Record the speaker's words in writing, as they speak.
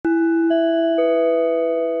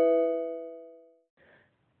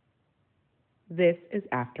This is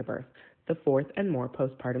Afterbirth, the fourth and more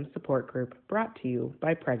postpartum support group brought to you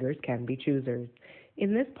by Preggers Can Be Choosers.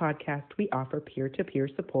 In this podcast, we offer peer-to-peer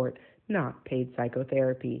support, not paid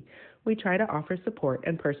psychotherapy. We try to offer support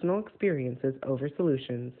and personal experiences over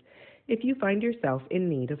solutions. If you find yourself in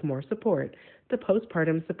need of more support, the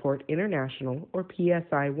Postpartum Support International, or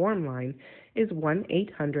PSI Warm Line, is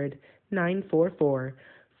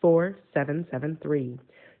 1-800-944-4773.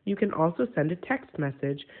 You can also send a text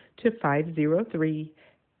message to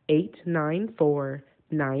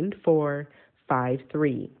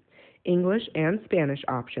 503-894-9453. English and Spanish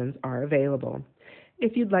options are available.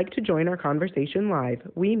 If you'd like to join our conversation live,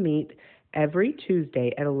 we meet every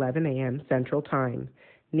Tuesday at 11 a.m. Central Time.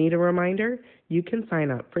 Need a reminder? You can sign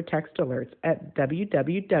up for text alerts at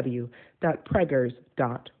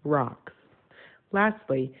www.preggers.rocks.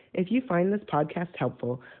 Lastly, if you find this podcast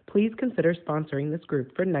helpful, please consider sponsoring this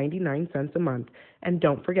group for 99 cents a month, and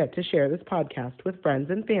don't forget to share this podcast with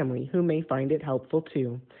friends and family who may find it helpful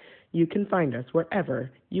too. You can find us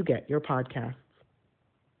wherever you get your podcasts.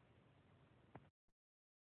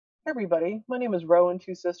 Hey everybody, my name is Rowan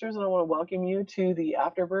Two Sisters, and I want to welcome you to the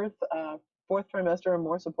Afterbirth fourth trimester and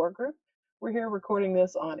more support group. We're here recording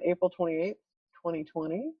this on April 28th,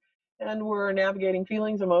 2020, and we're navigating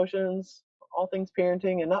feelings, emotions, all things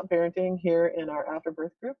parenting and not parenting here in our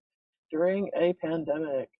Afterbirth group during a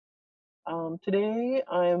pandemic. Today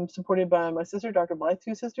I'm supported by my sister, Dr. Blythe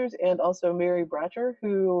Two Sisters, and also Mary Bratcher,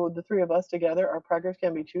 who the three of us together are Preggers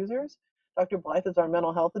Can Be Choosers. Dr. Blythe is our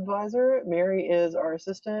mental health advisor. Mary is our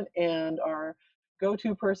assistant and our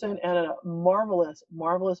go-to person and a marvelous,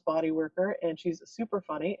 marvelous body worker, and she's super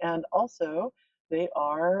funny. And also, they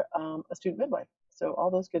are a student midwife. So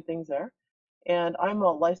all those good things there. And I'm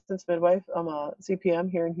a licensed midwife. I'm a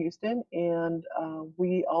CPM here in Houston, and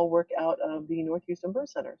we all work out of the North Houston Birth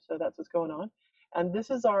Center. So that's what's going on. And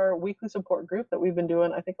this is our weekly support group that we've been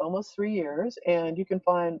doing, I think, almost 3 years. And you can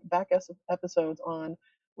find back episodes on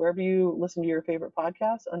wherever you listen to your favorite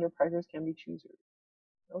podcasts under Preggers Can Be Choosers.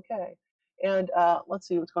 Okay. And let's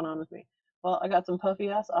see what's going on with me. Well, I got some puffy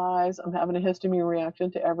ass eyes. I'm having a histamine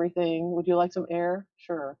reaction to everything. Would you like some air?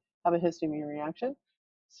 Sure. Have a histamine reaction.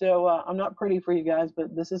 So I'm not pretty for you guys,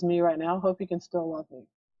 but this is me right now. Hope you can still love me.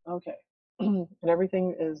 Okay. And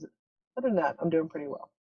everything is, other than that, I'm doing pretty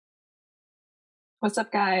well. What's up,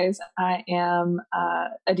 guys? I am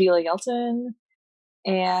Adela Yelton,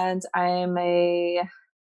 and I'm a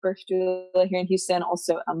birth doula here in Houston,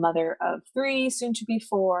 also a mother of 3, soon to be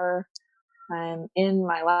 4. I'm in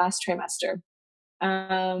my last trimester.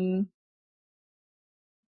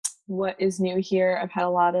 What is new here? I've had a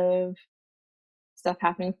lot of stuff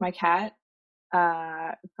happening with my cat.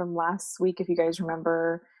 From last week, if you guys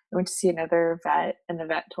remember, I went to see another vet, and the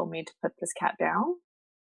vet told me to put this cat down,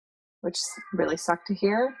 which really sucked to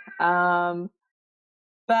hear. But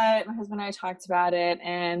my husband and I talked about it,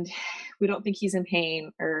 and we don't think he's in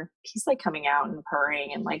pain, or he's like coming out and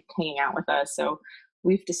purring and like hanging out with us. So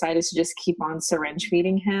we've decided to just keep on syringe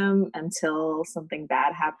feeding him until something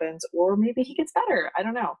bad happens, or maybe he gets better. I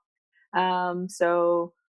don't know.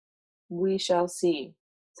 So we shall see.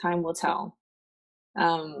 Time will tell.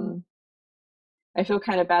 I feel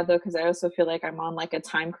kind of bad though, because I also feel like I'm on like a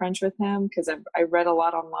time crunch with him, because I read a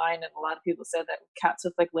lot online, and a lot of people said that cats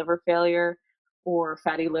with like liver failure or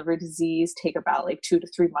fatty liver disease take about like 2 to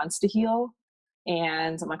 3 months to heal.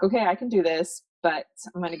 And I'm like, okay, I can do this, but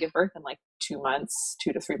I'm going to give birth in like 2 months,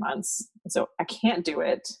 2 to 3 months. So I can't do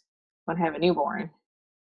it when I have a newborn.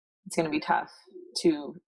 It's going to be tough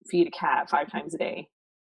to feed a cat 5 times a day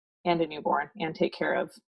and a newborn and take care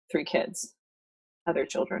of 3 kids, other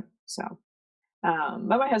children. So,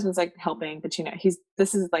 but my husband's like helping, but you know,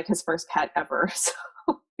 this is like his first pet ever. So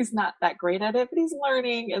he's not that great at it, but he's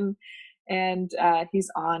learning, and he's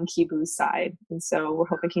on Kibu's side. And so we're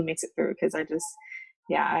hoping he makes it through, because I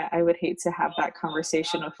would hate to have that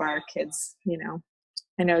conversation with our kids, you know.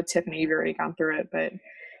 I know, Tiffany, you've already gone through it, but it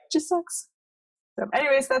just sucks. So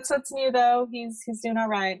anyways, that's what's new though. He's doing all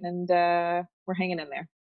right, and we're hanging in there.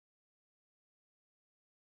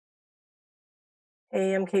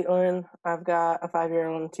 Hey, I'm Caitlin. I've got a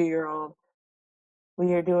 5-year-old and a 2-year-old.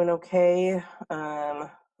 We are doing okay.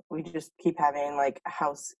 We just keep having like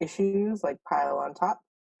house issues, like pile on top.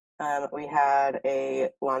 We had a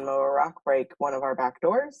lawnmower rock break one of our back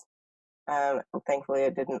doors. Thankfully,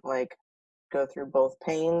 it didn't like go through both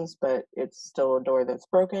panes, but it's still a door that's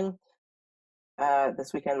broken.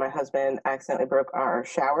 This weekend, my husband accidentally broke our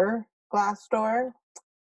shower glass door.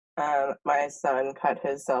 My son cut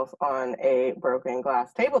himself on a broken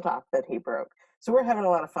glass tabletop that he broke. So we're having a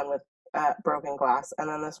lot of fun with broken glass. And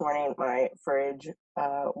then this morning, my fridge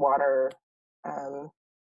water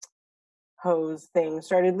hose thing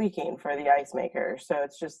started leaking for the ice maker. So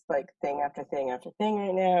it's just like thing after thing after thing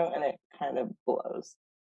right now, and it kind of blows.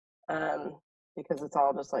 Because it's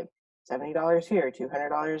all just like $70 here,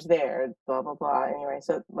 $200 there, blah blah blah. Anyway,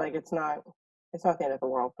 so like it's not the end of the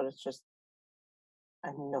world, but it's just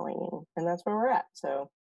annoying, and that's where we're at. So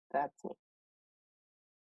that's me.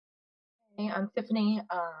 Hey, I'm Tiffany,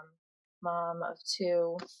 mom of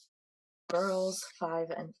two girls, 5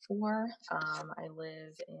 and 4. I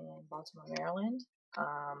live in Baltimore, Maryland.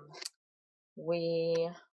 We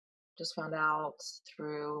just found out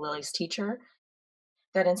through Lily's teacher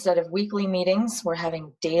that instead of weekly meetings, we're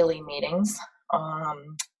having daily meetings.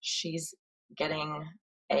 She's getting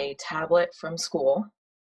a tablet from school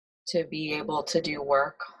to be able to do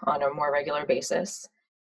work on a more regular basis.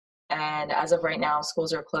 And as of right now,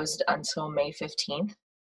 schools are closed until May 15th.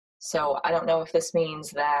 So I don't know if this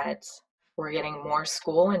means that we're getting more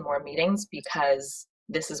school and more meetings because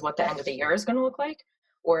this is what the end of the year is going to look like,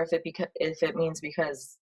 or if it means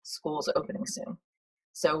because school's opening soon.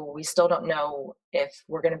 So we still don't know if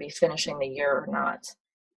we're going to be finishing the year or not.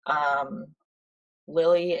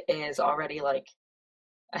 Lily is already like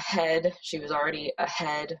ahead. She was already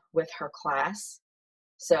ahead with her class.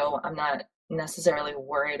 So I'm not necessarily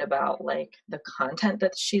worried about like the content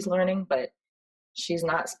that she's learning, but she's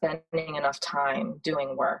not spending enough time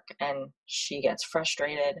doing work and she gets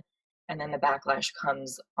frustrated, and then the backlash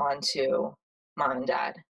comes onto mom and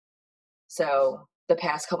dad. So the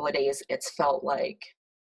past couple of days it's felt like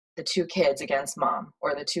the two kids against mom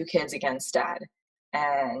or the two kids against dad,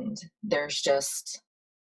 and there's just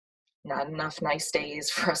not enough nice days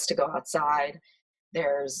for us to go outside.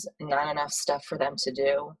 There's not enough stuff for them to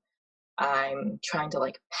do. I'm trying to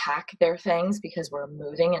like pack their things because we're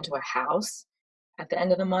moving into a house at the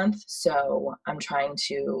end of the month. So I'm trying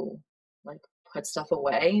to like put stuff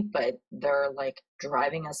away, but they're like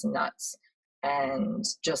driving us nuts and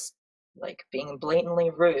just like being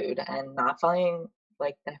blatantly rude and not following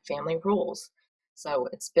like the family rules. So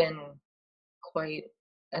it's been quite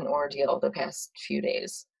an ordeal the past few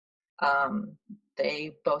days.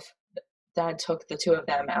 They both, dad took the two of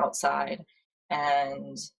them outside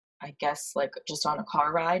and I guess like just on a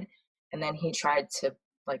car ride, and then he tried to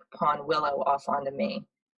like pawn Willow off onto me.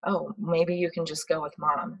 Oh, maybe you can just go with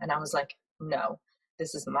mom. And I was like, no,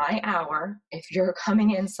 this is my hour. If you're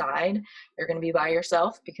coming inside, you're going to be by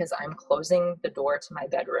yourself because I'm closing the door to my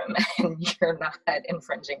bedroom and you're not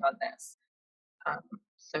infringing on this.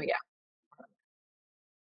 So yeah.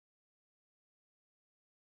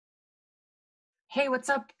 Hey, what's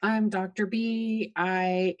up? I'm Dr. B.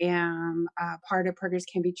 I am part of Preggers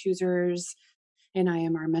Can Be Choosers, and I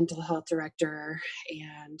am our mental health director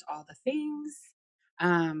and all the things.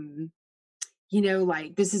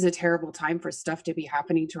 Like this is a terrible time for stuff to be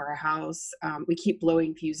happening to our house. We keep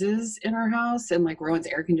blowing fuses in our house, and like Rowan's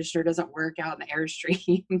air conditioner doesn't work out in the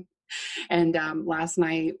airstream. And last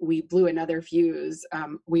night we blew another fuse.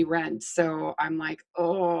 We rent, so I'm like,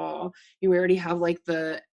 oh, we already have like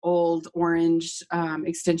the old orange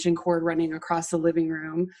extension cord running across the living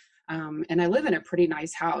room. And I live in a pretty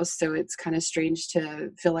nice house, so it's kind of strange to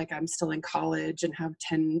feel like I'm still in college and have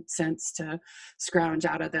 10 cents to scrounge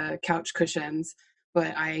out of the couch cushions.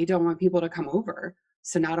 But I don't want people to come over.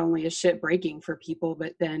 So not only is shit breaking for people,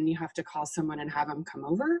 but then you have to call someone and have them come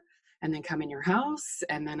over and then come in your house.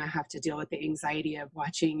 And then I have to deal with the anxiety of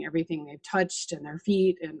watching everything they've touched and their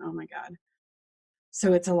feet. And oh my God.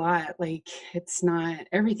 So it's a lot. Like it's not,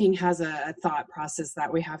 everything has a thought process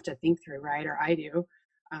that we have to think through, right? Or I do.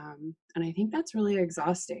 And I think that's really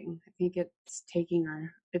exhausting. I think it's taking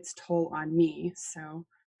its toll on me. So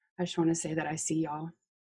I just want to say that I see y'all.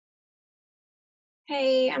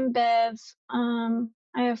 Hey, I'm Bev. I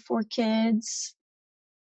have 4 kids.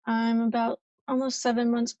 I'm about almost 7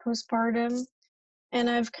 months postpartum, and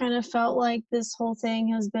I've kind of felt like this whole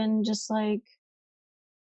thing has been just like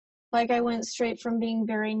I went straight from being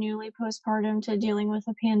very newly postpartum to dealing with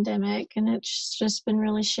a pandemic, and it's just been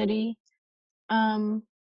really shitty.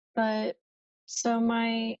 But so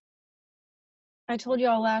I told you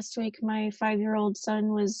all last week my 5-year-old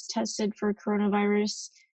son was tested for coronavirus,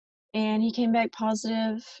 and he came back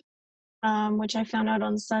positive, which I found out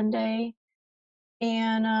on Sunday.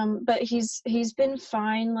 And but he's been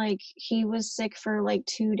fine. Like he was sick for like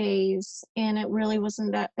 2 days, and it really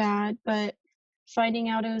wasn't that bad. But finding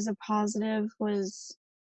out it was a positive was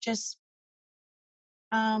just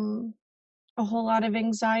a whole lot of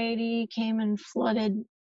anxiety came and flooded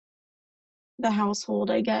the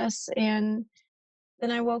household, I guess. And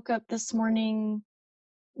then I woke up this morning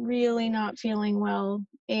really not feeling well,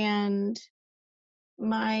 and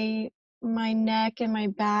my my neck and my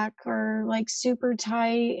back are like super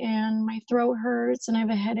tight, and my throat hurts, and I have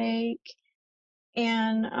a headache.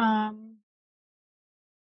 And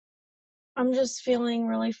I'm just feeling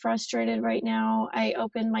really frustrated right now. I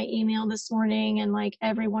opened my email this morning, and like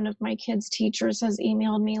every one of my kids' teachers has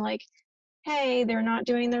emailed me like, hey, they're not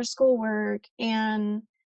doing their schoolwork. And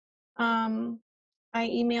I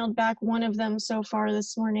emailed back one of them so far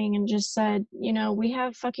this morning and just said, we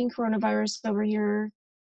have fucking coronavirus over here.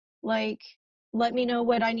 Like, let me know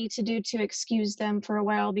what I need to do to excuse them for a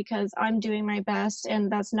while, because I'm doing my best, and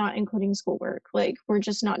that's not including schoolwork. Like, we're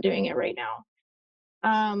just not doing it right now.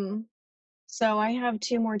 So I have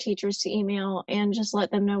 2 more teachers to email and just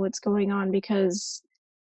let them know what's going on, because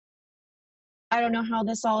I don't know how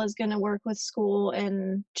this all is going to work with school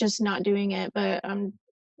and just not doing it, but I'm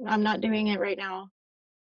not doing it right now.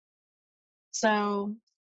 So,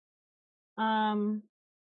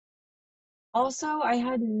 also, I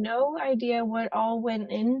had no idea what all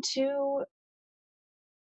went into,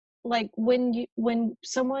 like, when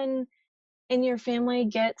someone in your family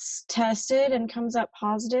gets tested and comes up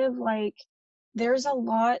positive, like, there's a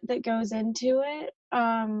lot that goes into it.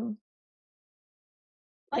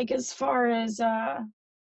 Like, as far as I'm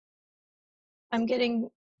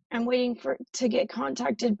waiting to get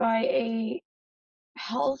contacted by a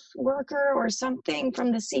health worker or something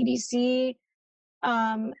from the CDC.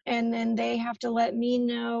 And then they have to let me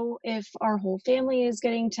know if our whole family is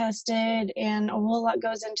getting tested, and a whole lot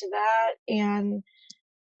goes into that. And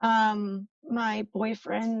my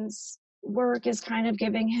boyfriend's work is kind of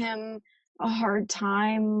giving him a hard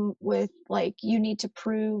time with, like, you need to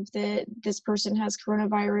prove that this person has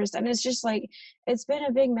coronavirus. And it's just like, it's been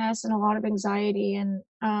a big mess and a lot of anxiety, and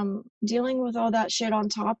dealing with all that shit on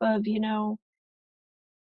top of,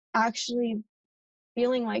 actually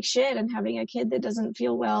feeling like shit and having a kid that doesn't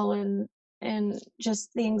feel well, and just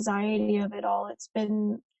the anxiety of it all.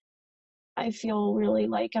 I feel really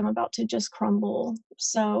like I'm about to just crumble.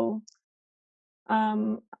 So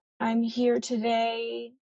I'm here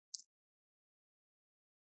today.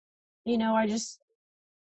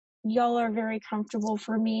 Y'all are very comfortable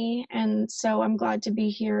for me, and so I'm glad to be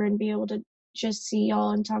here and be able to just see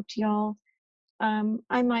y'all and talk to y'all.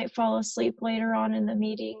 I might fall asleep later on in the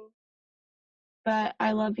meeting, but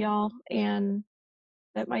I love y'all, and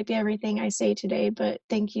that might be everything I say today, but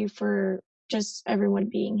thank you for just everyone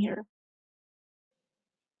being here.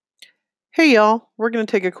 Hey y'all, we're going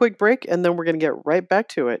to take a quick break and then we're going to get right back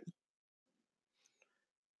to it.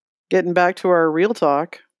 Getting back to our real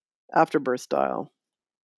talk, afterbirth style.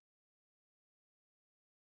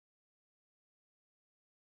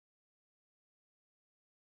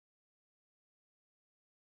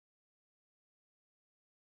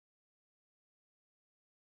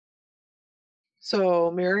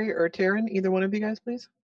 So, Mary or Taryn, either one of you guys, please.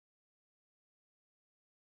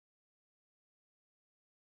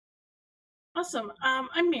 Awesome.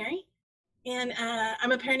 I'm Mary, and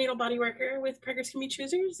I'm a perinatal body worker with Preggers Can Be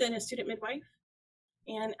Choosers and a student midwife.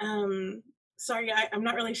 And sorry, I'm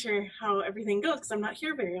not really sure how everything goes because I'm not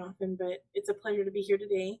here very often, but it's a pleasure to be here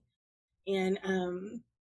today. And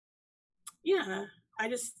yeah,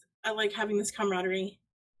 I like having this camaraderie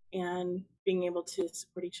and being able to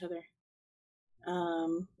support each other,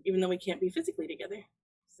 even though we can't be physically together.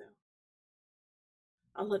 So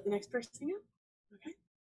I'll let the next person go. Okay.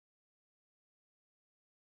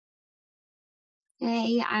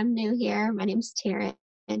 Hey, I'm new here. My name's Taryn.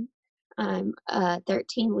 I'm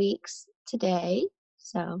 13 weeks today,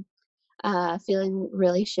 so feeling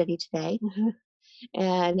really shitty today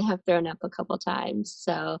and have thrown up a couple times.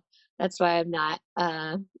 So that's why I'm not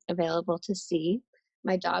available to see.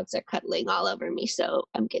 My dogs are cuddling all over me, so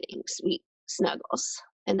I'm getting sweet snuggles,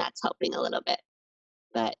 and that's helping a little bit.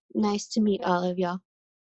 But nice to meet all of y'all.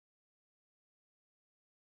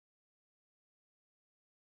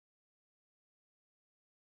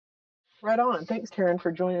 Right on. Thanks, Taryn,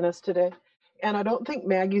 for joining us today. And I don't think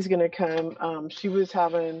Maggie's going to come. She was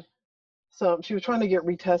trying to get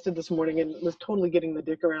retested this morning and was totally getting the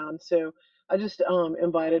dick around. So I just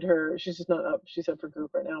invited her. She's just not up. She's up for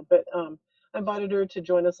group right now. But I invited her to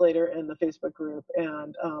join us later in the Facebook group.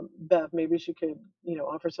 And Bev, maybe she could,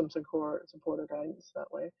 offer some support or guidance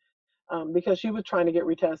that way. Because she was trying to get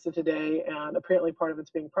retested today, and apparently part of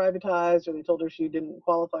it's being privatized, or they told her she didn't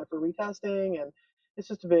qualify for retesting, and it's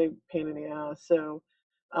just a big pain in the ass. So,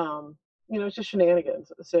 it's just shenanigans.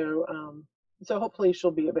 So hopefully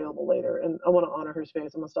she'll be available later, and I want to honor her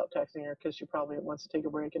space. I'm gonna stop texting her because she probably wants to take a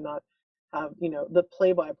break and not have the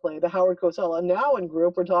play-by-play, the Howard Cosell. Now in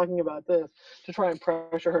group we're talking about this to try and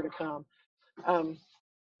pressure her to come.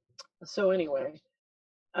 So anyway,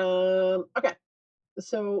 okay.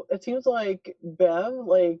 So it seems like Bev,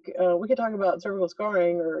 like we could talk about cervical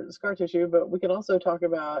scarring or scar tissue, but we can also talk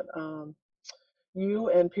about you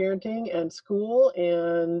and parenting and school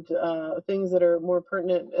and things that are more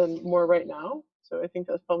pertinent and more right now. So I think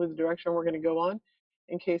that's probably the direction we're going to go on,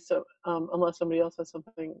 in case so, unless somebody else has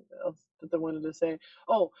something else that they wanted to say.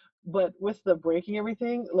 Oh, but with the breaking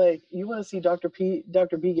everything, like you want to see Dr. B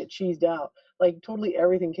get cheesed out. Like totally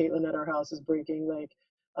everything, Caitlin, at our house is breaking. Like,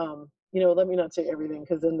 let me not say everything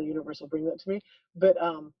because then the universe will bring that to me. But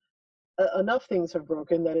enough things have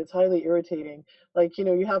broken that it's highly irritating. Like,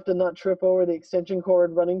 you have to not trip over the extension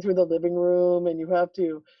cord running through the living room, and you have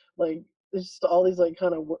to, like, there's just all these, like,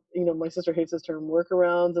 kind of, my sister hates this term,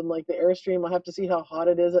 workarounds, and, like, the Airstream, I have to see how hot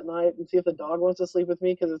it is at night and see if the dog wants to sleep with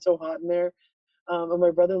me because it's so hot in there. And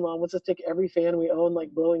my brother-in-law wants to stick every fan we own,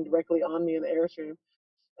 like, blowing directly on me in the Airstream.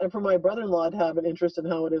 And for my brother-in-law to have an interest in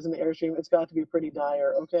how it is in the Airstream, it's got to be pretty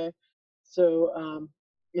dire, okay? So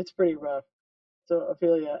it's pretty rough. So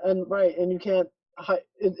Ophelia, and right, and you can't.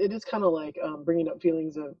 It is kind of like bringing up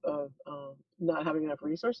feelings of not having enough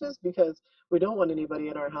resources because we don't want anybody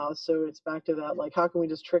in our house. So it's back to that, like, how can we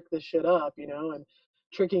just trick this shit up, And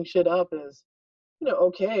tricking shit up is,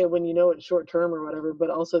 okay when it's short term or whatever, but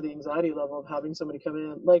also the anxiety level of having somebody come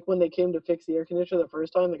in. Like when they came to fix the air conditioner the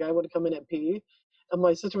first time, the guy would come in and pee, and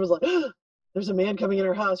my sister was like, "There's a man coming in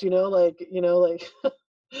our house," like.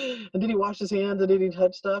 And did he wash his hands and did he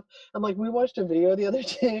touch stuff? I'm like, we watched a video the other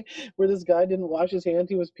day where this guy didn't wash his hands.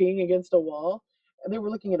 He was peeing against a wall, and they were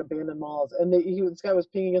looking at abandoned malls. And this guy was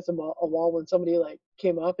peeing against a wall when somebody like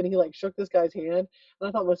came up and he like shook this guy's hand. And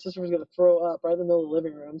I thought my sister was gonna throw up right in the middle of the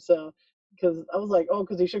living room. So because I was like, oh,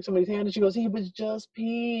 because he shook somebody's hand, and she goes, he was just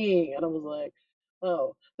peeing, and I was like,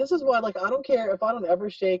 oh, this is why, like, I don't care if I don't ever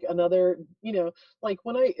shake another, like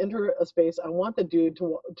when I enter a space, I want the dude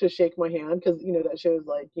to shake my hand because that shows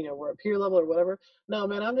like we're at peer level or whatever. No,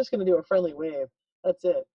 man, I'm just gonna do a friendly wave. That's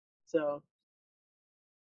it. So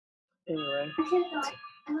anyway,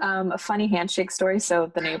 A funny handshake story.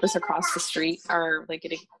 So the neighbors across the street are like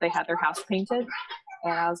they had their house painted,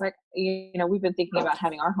 and I was like, we've been thinking about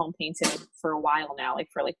having our home painted for a while now, like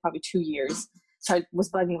for like probably 2 years. So I was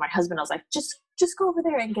bugging my husband. I was like, just go over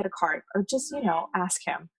there and get a card, or just ask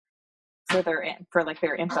him for their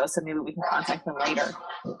info, so maybe we can contact them later.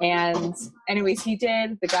 And anyways, he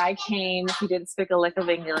did. The guy came. He didn't speak a lick of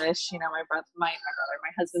English. My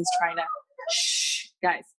husband's trying to shh,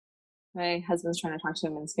 guys. My husband's trying to talk to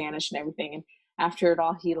him in Spanish and everything. And after it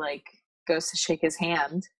all, he like goes to shake his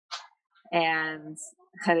hand, and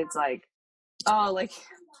it's like, oh, like,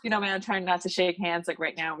 man, I'm trying not to shake hands. Like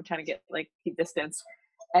right now, I'm trying to get like keep distance.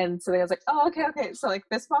 And so I was like, oh, okay. So like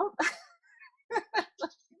fist bump.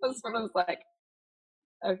 This one was like,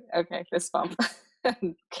 okay, fist bump.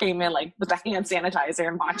 Came in like with the hand sanitizer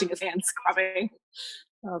and watching his hands scrubbing.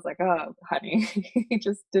 I was like, oh, honey, he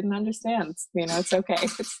just didn't understand. It's okay.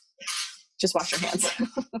 Just wash your hands.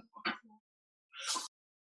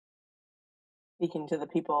 Speaking to the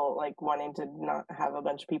people like wanting to not have a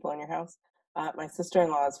bunch of people in your house, my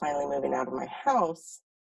sister-in-law is finally moving out of my house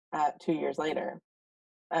 2 years later,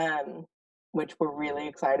 which we're really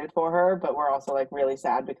excited for her, but we're also like really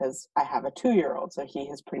sad because I have a 2-year-old, so he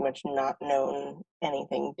has pretty much not known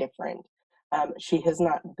anything different. She has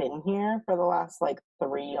not been here for the last like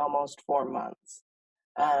 3, almost 4 months.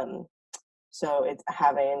 So it's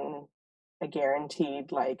having a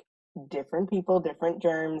guaranteed like different people, different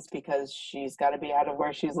germs, because she's got to be out of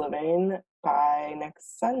where she's living by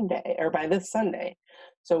next Sunday or by this Sunday.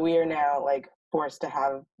 So we are now like forced to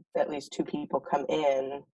have at least 2 people come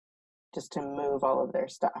in just to move all of their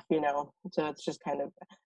stuff, So it's just kind of,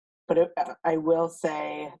 but I will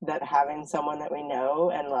say that having someone that we know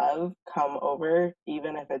and love come over,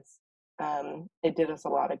 even if it's, it did us a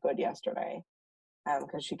lot of good yesterday.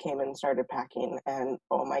 Because she came and started packing, and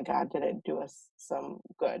oh my God, did it do us some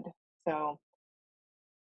good. So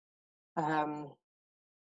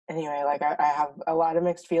anyway, like I have a lot of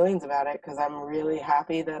mixed feelings about it because I'm really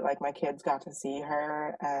happy that like my kids got to see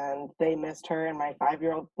her and they missed her, and my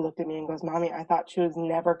 5-year-old looked at me and goes, Mommy, I thought she was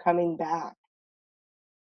never coming back.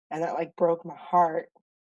 And that like broke my heart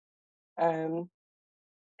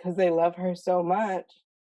because they love her so much.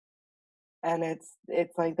 And it's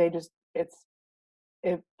like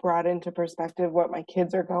it brought into perspective what my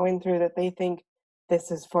kids are going through, that they think this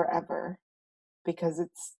is forever because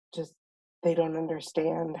it's just, they don't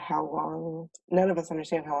understand how long, none of us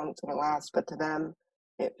understand how long it's going to last, but to them,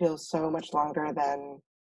 it feels so much longer than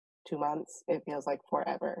 2 months. It feels like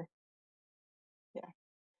forever. Yeah.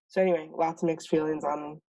 So anyway, lots of mixed feelings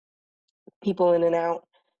on people in and out,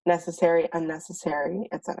 necessary, unnecessary,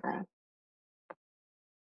 etc.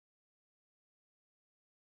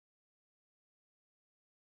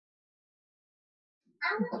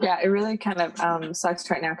 Yeah, it really kind of sucks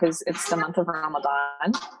right now because it's the month of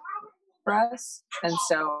Ramadan for us. And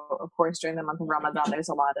so, of course, during the month of Ramadan, there's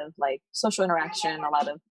a lot of like social interaction, a lot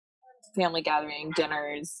of family gathering,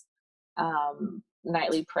 dinners,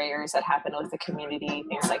 nightly prayers that happen with the community,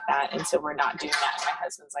 things like that. And so we're not doing that. And my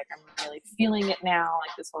husband's like, I'm really feeling it now,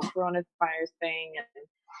 like this whole coronavirus thing. And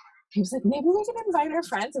he was like, maybe we can invite our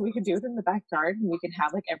friends and we could do it in the backyard and we can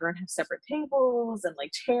have like everyone have separate tables and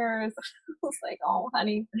like chairs. I was like, oh,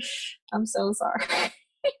 honey, I'm so sorry.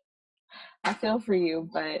 I feel for you,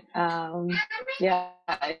 but yeah,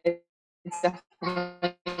 it's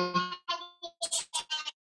definitely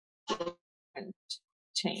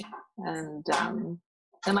change. And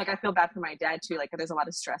like I feel bad for my dad too. Like there's a lot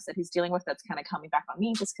of stress that he's dealing with that's kind of coming back on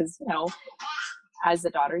me just because, you know, as the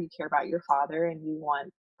daughter, you care about your father and you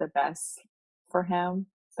want the best for him.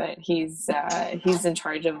 But he's in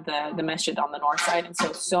charge of the masjid on the north side, and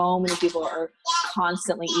so many people are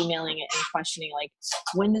constantly emailing it and questioning, like,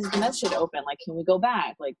 when does the masjid open? Like, can we go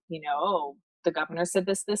back? Like, you know, oh, the governor said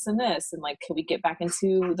this, and this, and like, can we get back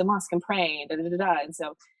into the mosque and pray? And da da da da. And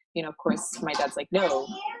so, you know, of course, my dad's like, no,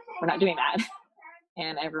 we're not doing that.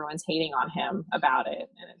 And everyone's hating on him about it.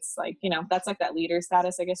 And it's like, you know, that's like that leader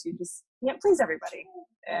status. I guess you just, yeah, please everybody.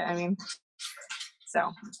 I mean,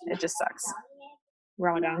 so it just sucks.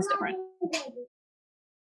 Ramadan is different.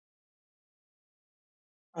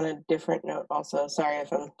 On a different note also, sorry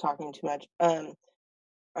if I'm talking too much,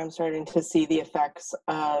 I'm starting to see the effects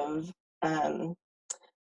of the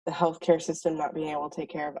healthcare system not being able to take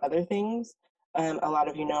care of other things. A lot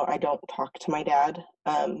of you know I don't talk to my dad.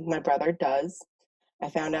 My brother does. I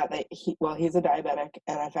found out that he's a diabetic,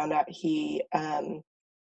 and I found out he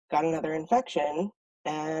got another infection,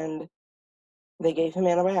 and they gave him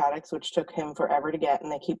antibiotics, which took him forever to get,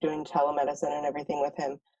 and they keep doing telemedicine and everything with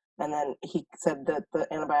him. And then he said that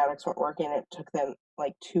the antibiotics weren't working. It took them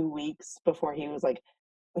like 2 weeks before he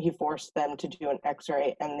forced them to do an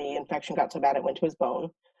x-ray, and the infection got so bad it went to his bone,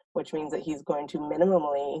 which means that he's going to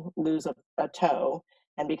minimally lose a toe.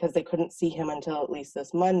 And because they couldn't see him until at least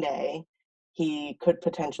this Monday, he could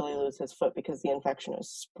potentially lose his foot because the infection is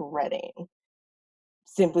spreading,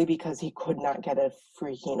 simply because he could not get a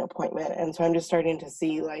freaking appointment. And so I'm just starting to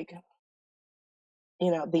see, like,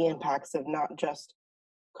 you know, the impacts of not just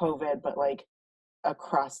COVID, but like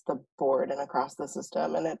across the board and across the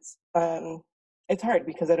system. And it's hard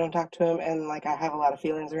because I don't talk to him, and like I have a lot of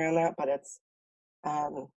feelings around that, but it's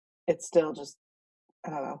still just, I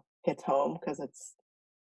don't know, hits home because it's,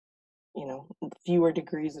 you know, fewer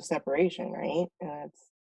degrees of separation, right? And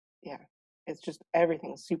it's just,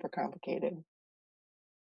 everything's super complicated.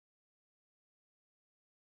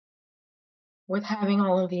 With having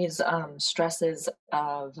all of these stresses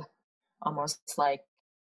of almost like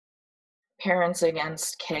parents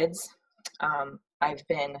against kids, I've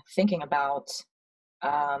been thinking about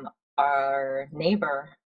our neighbor.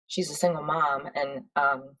 She's a single mom, and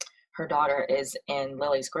her daughter is in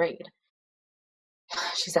Lily's grade.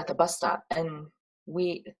 She's at the bus stop, and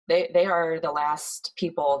they are the last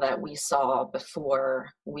people that we saw before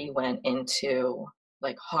we went into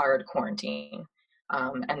like hard quarantine.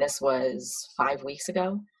 And this was 5 weeks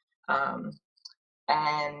ago.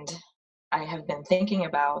 And I have been thinking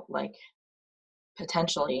about like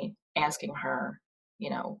potentially asking her, you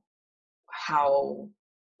know,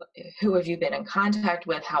 who have you been in contact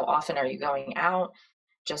with? How often are you going out?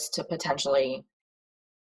 Just to potentially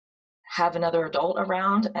have another adult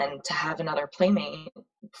around and to have another playmate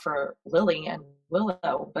for Lily and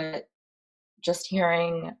Willow. But just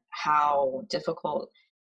hearing how difficult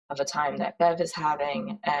of a time that Bev is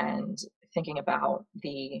having, and thinking about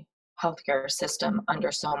the healthcare system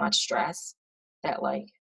under so much stress, that like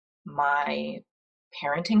my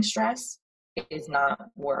parenting stress is not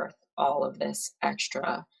worth all of this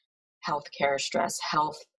extra healthcare stress,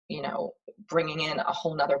 you know, bringing in a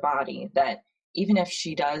whole nother body that even if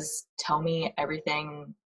she does tell me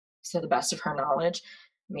everything to the best of her knowledge,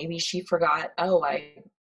 maybe she forgot, oh, I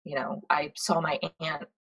saw my aunt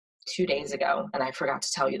 2 days ago and I forgot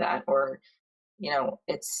to tell you that. Or, you know,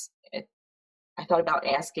 I thought about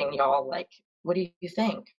asking y'all, like, what do you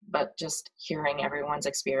think? But just hearing everyone's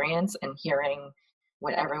experience and hearing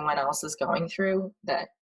what everyone else is going through, that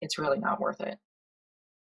it's really not worth it.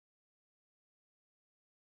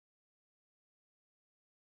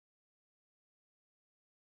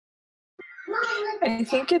 I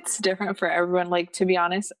think it's different for everyone. Like, to be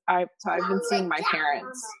honest, I've been seeing my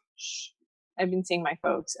parents. I've been seeing my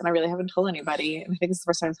folks, and I really haven't told anybody. And I think it's the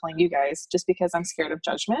first time I'm telling you guys, just because I'm scared of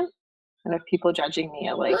judgment and of people judging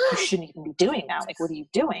me. Like, you shouldn't even be doing that. Like, what are you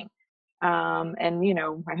doing? And you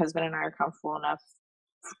know, my husband and I are comfortable enough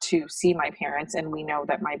to see my parents, and we know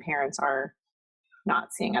that my parents are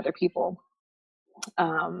not seeing other people.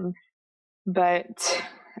 But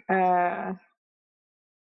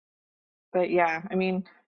yeah, I mean,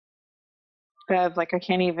 Bev, like I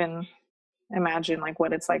can't even imagine like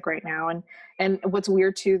what it's like right now. And what's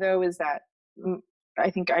weird too though is that I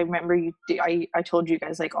think I remember I told you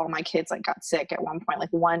guys like all my kids like got sick at one point.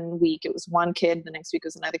 Like 1 week it was one kid, the next week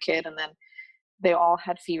was another kid, and then they all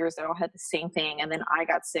had fevers, they all had the same thing, and then I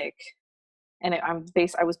got sick. And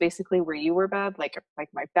I was basically where you were, Bev. Like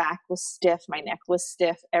my back was stiff, my neck was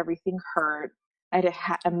stiff, everything hurt. I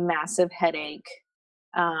had a massive headache.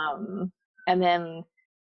 And then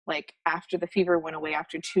like after the fever went away,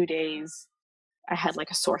 after 2 days, I had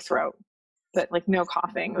like a sore throat, but like no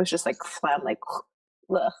coughing. It was just like phlegm, like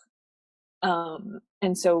ugh.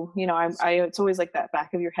 And so, you know, I it's always like that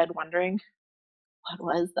back of your head wondering, what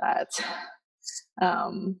was that?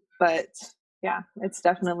 But yeah, it's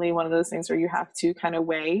definitely one of those things where you have to kind of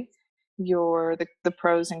weigh the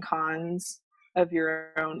pros and cons of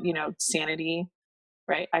your own, you know, sanity,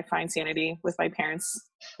 right? I find sanity with my parents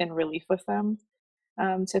and relief with them,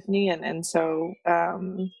 Tiffany. And so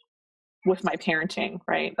with my parenting,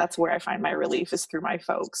 right? That's where I find my relief is through my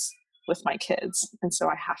folks with my kids. And so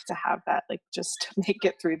I have to have that, like, just to make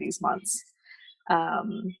it through these months.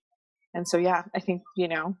 And so, yeah, I think, you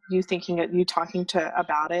know, you talking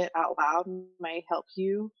about it out loud might help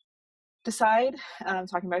you decide.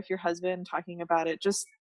 Talking about it with your husband, talking about it just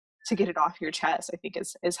to get it off your chest, I think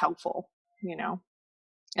is helpful, you know.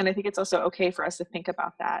 And I think it's also okay for us to think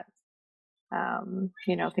about that.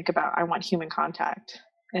 You know, think about, I want human contact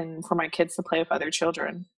and for my kids to play with other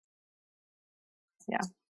children. Yeah.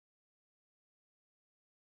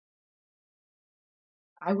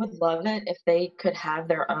 I would love it if they could have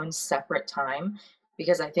their own separate time,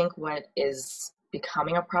 because I think what is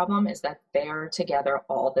becoming a problem is that they're together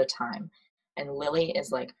all the time. And Lily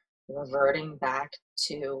is like reverting back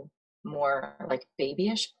to more like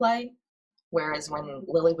babyish play. Whereas when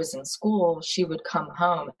Lily was in school, she would come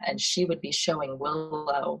home and she would be showing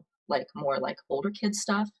Willow like more like older kid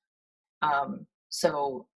stuff.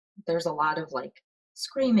 So there's a lot of like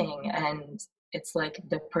screaming, and it's like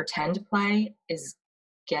the pretend play is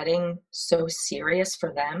getting so serious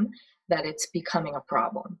for them that it's becoming a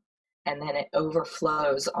problem. And then it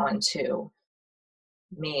overflows onto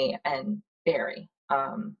me and Barry.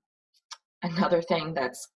 Another thing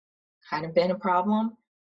that's kind of been a problem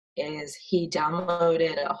is he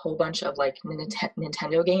downloaded a whole bunch of like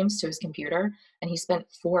Nintendo games to his computer, and he spent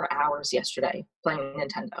 4 hours yesterday playing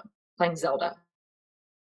Zelda.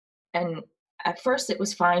 And at first it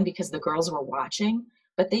was fine because the girls were watching,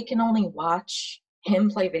 but they can only watch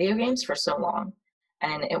him play video games for so long.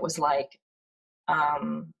 And it was like,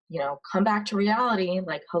 you know, come back to reality.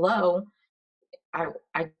 Like, hello.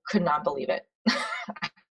 I could not believe it. I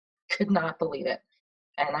could not believe it.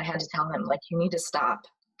 And I had to tell him, like, you need to stop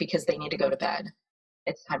because they need to go to bed.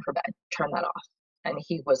 It's time for bed. Turn that off. And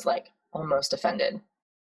he was like almost offended. I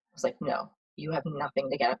was like, no, you have nothing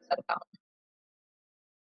to get upset about.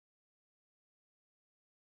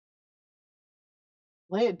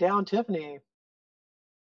 Lay it down, Tiffany.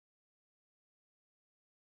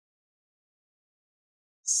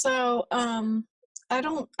 So, I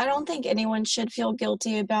don't think anyone should feel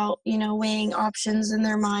guilty about, you know, weighing options in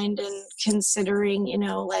their mind and considering, you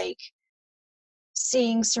know, like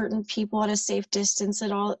seeing certain people at a safe distance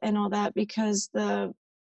and all that, because I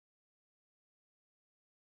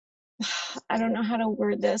don't know how to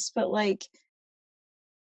word this, but like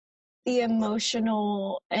the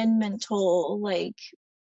emotional and mental like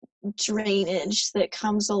drainage that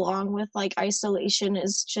comes along with like isolation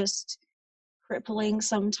is just crippling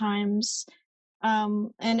sometimes.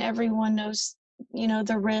 And everyone knows, you know,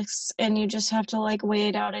 the risks, and you just have to like weigh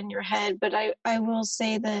it out in your head. But I will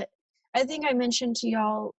say that I think I mentioned to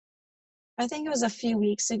y'all, I think it was a few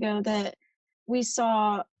weeks ago, that we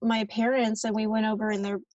saw my parents and we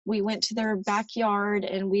went to their backyard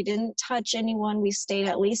and we didn't touch anyone. We stayed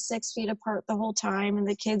at least 6 feet apart the whole time, and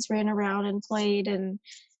the kids ran around and played, and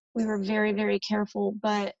we were very, very careful.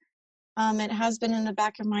 But it has been in the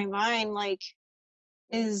back of my mind, like,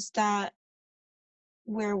 is that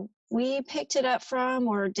where we picked it up from,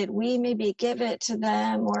 or did we maybe give it to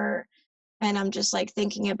them? And I'm just like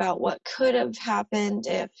thinking about what could have happened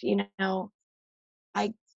if, you know,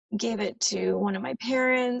 I gave it to one of my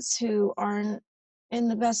parents who aren't in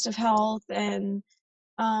the best of health, and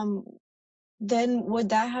then would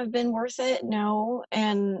that have been worth it? No.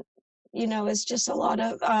 And, you know, it's just a lot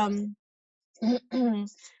of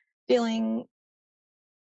feeling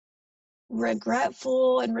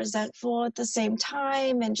regretful and resentful at the same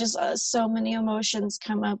time, and just so many emotions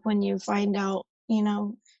come up when you find out,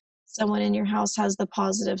 someone in your house has the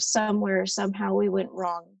positive somewhere. Somehow we went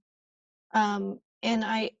wrong. And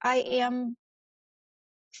I am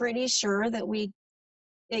pretty sure that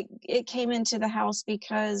it came into the house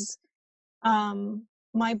because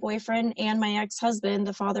my boyfriend and my ex-husband,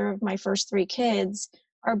 the father of my first 3 kids,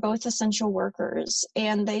 are both essential workers,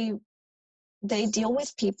 and they deal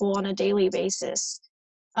with people on a daily basis.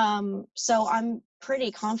 So I'm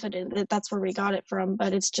pretty confident that that's where we got it from,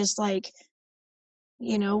 but it's just like,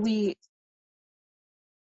 we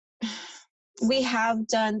have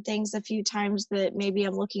done things a few times that maybe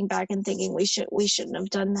I'm looking back and thinking we shouldn't have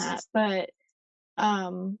done that, but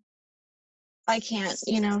I can't,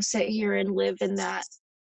 sit here and live in that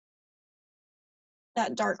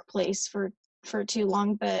dark place for too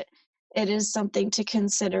long. But it is something to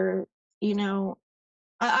consider.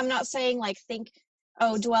 I'm not saying like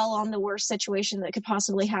dwell on the worst situation that could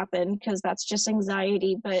possibly happen, because that's just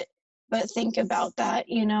anxiety, but think about that,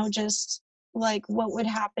 just like what would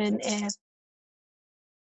happen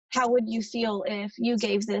how would you feel if you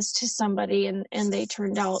gave this to somebody and they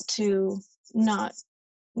turned out to not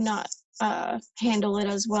handle it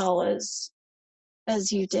as well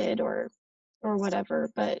as you did, or whatever.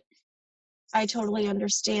 But I totally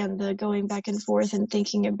understand the going back and forth and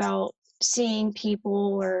thinking about seeing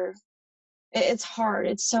people, or it's hard.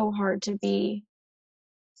 It's so hard to be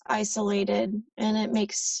isolated, and it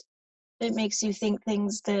makes you think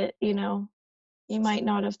things that, you might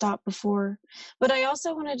not have thought before. But I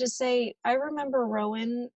also wanted to say, I remember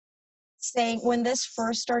Rowan saying when this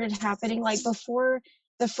first started happening, like before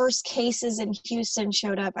the first cases in Houston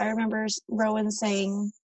showed up, I remember Rowan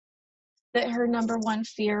saying that her number one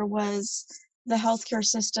fear was the healthcare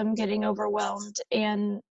system getting overwhelmed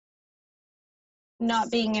and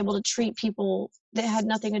not being able to treat people that had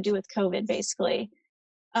nothing to do with COVID, basically.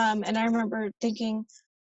 And I remember thinking,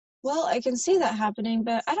 well, I can see that happening,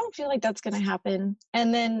 but I don't feel like that's going to happen.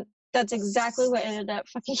 And then that's exactly what ended up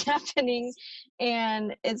fucking happening.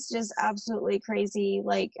 And it's just absolutely crazy.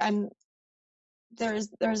 Like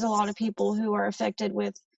there's a lot of people who are affected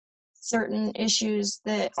with certain issues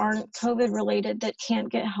that aren't COVID related that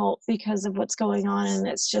can't get help because of what's going on. And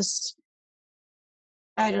it's just,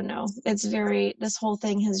 I don't know. This whole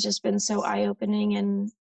thing has just been so eye-opening,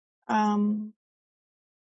 and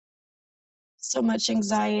so much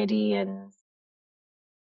anxiety, and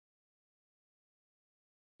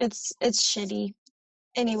it's shitty.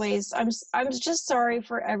 Anyways, I'm just sorry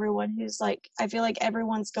for everyone who's like, I feel like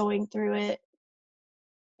everyone's going through it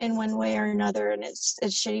in one way or another, and it's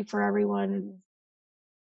shitty for everyone. And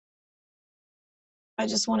I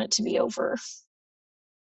just want it to be over.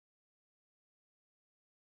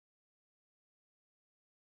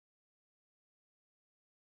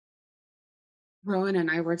 Rowan and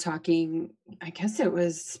I were talking, I guess it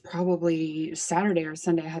was probably Saturday or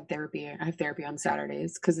Sunday. I have therapy on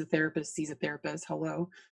Saturdays because the therapist sees a therapist. Hello.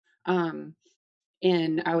 And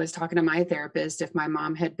I was talking to my therapist, if my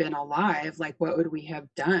mom had been alive, like what would we have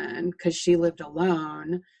done? Because she lived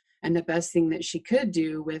alone. And the best thing that she could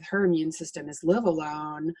do with her immune system is live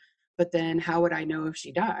alone. But then how would I know if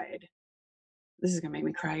she died? This is going to make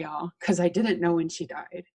me cry, y'all, because I didn't know when she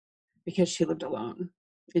died because she lived alone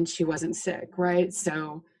and she wasn't sick, right?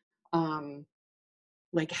 So,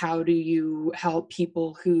 like, how do you help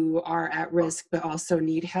people who are at risk but also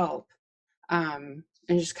need help? And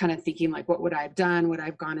just kind of thinking, like, what would I have done? Would I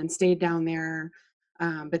have gone and stayed down there?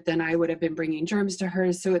 But then I would have been bringing germs to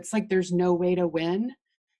her. So it's like there's no way to win.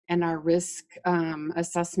 And our risk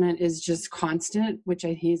assessment is just constant, which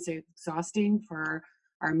I think is exhausting for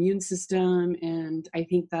our immune system. And I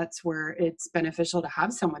think that's where it's beneficial to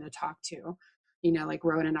have someone to talk to. Like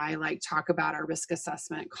Rowan and I talk about our risk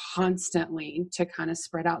assessment constantly to kind of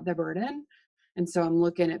spread out the burden. And so I'm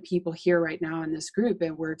looking at people here right now in this group,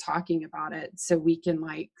 and we're talking about it so we can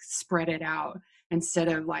spread it out instead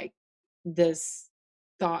of this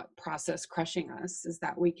thought process crushing us, is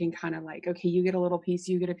that we can kind of okay, you get a little piece,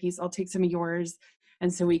 you get a piece, I'll take some of yours.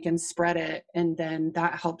 And so we can spread it. And then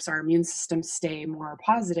that helps our immune system stay more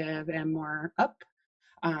positive and more up,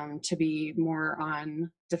 to be more on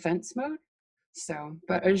defense mode. So,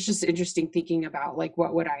 but it was just interesting thinking about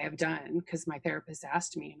what would I have done? Because my therapist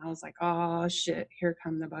asked me, and I was like, oh shit, here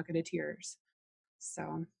come the bucket of tears.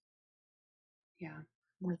 So yeah,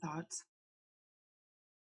 more thoughts.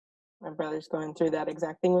 My brother's going through that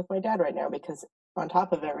exact thing with my dad right now, because on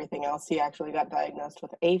top of everything else, he actually got diagnosed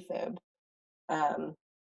with AFib,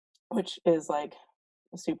 which is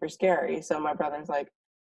super scary. So my brother's like,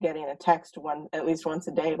 getting a text at least once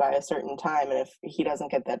a day by a certain time, and if he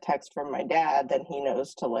doesn't get that text from my dad, then he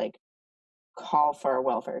knows to like call for a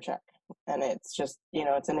welfare check. And it's just,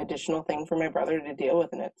 it's an additional thing for my brother to deal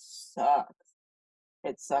with, and it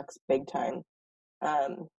sucks big time.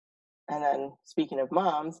 And then speaking of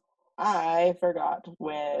moms, I forgot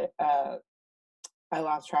when I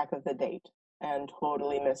lost track of the date and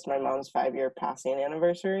totally missed my mom's 5-year passing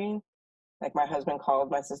anniversary. Like, my husband called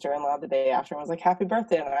my sister-in-law the day after and was like, happy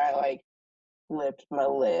birthday, and I like flipped my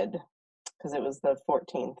lid because it was the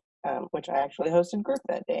 14th, which I actually hosted group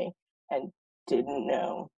that day and didn't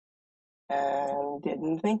know and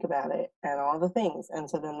didn't think about it and all the things. And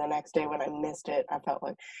so then the next day when I missed it, I felt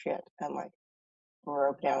like shit and like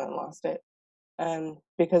broke down and lost it.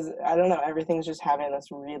 Because I don't know, everything's just having this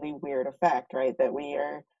really weird effect, right? That we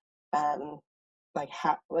are like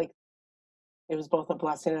it was both a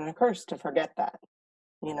blessing and a curse to forget that,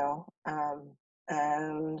 and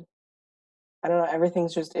I don't know,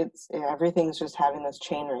 everything's just having this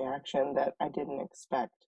chain reaction that I didn't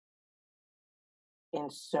expect in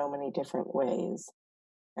so many different ways,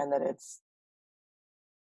 and that it's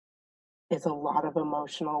a lot of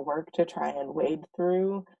emotional work to try and wade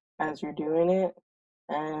through as you're doing it.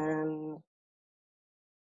 And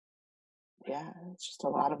yeah, it's just a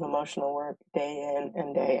lot of emotional work day in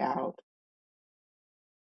and day out,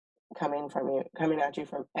 coming at you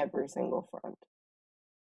from every single front.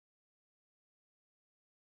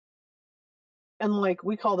 And like,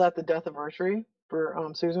 we call that the death anniversary for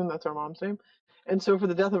Susan. That's our mom's name. And so for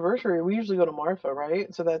the death anniversary, we usually go to Marfa,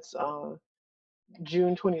 right? So that's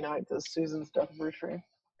June 29th is Susan's death anniversary.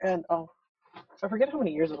 And so I forget how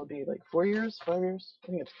many years it'll be, like 4 years, 5 years? I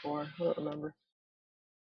think it's 4. I don't remember.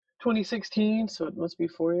 2016, so it must be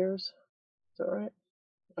 4 years. Is that right?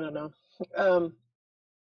 I don't know.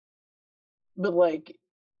 But like,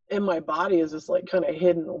 in my body is this like kind of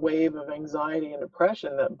hidden wave of anxiety and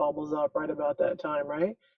depression that bubbles up right about that time,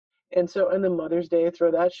 right? And so, and then Mother's Day,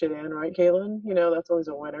 throw that shit in, right, Caitlin? That's always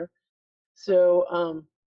a winner. So,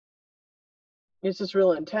 it's just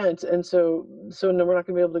real intense. And so no, we're not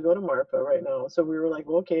gonna be able to go to Marfa right now. So we were like,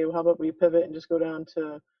 well, okay, well, how about we pivot and just go down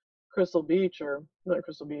to Crystal Beach, or not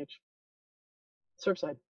Crystal Beach,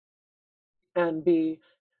 Surfside, and be,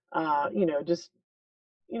 just,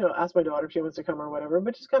 ask my daughter if she wants to come or whatever,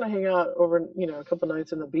 but just kind of hang out over, a couple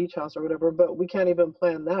nights in the beach house or whatever. But we can't even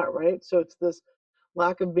plan that, right? So it's this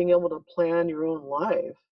lack of being able to plan your own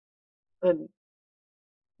life. And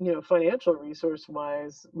financial resource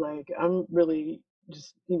wise, like, I'm really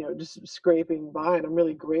just scraping by, and I'm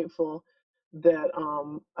really grateful that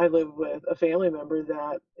I live with a family member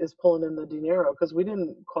that is pulling in the dinero, because we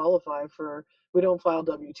didn't qualify for, we don't file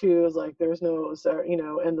W-2s, like there's no,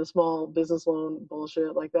 and the small business loan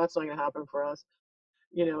bullshit, like that's not gonna happen for us.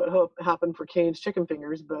 It happened for Kane's chicken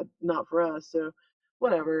fingers, but not for us. So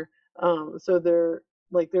whatever. So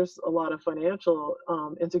there's a lot of financial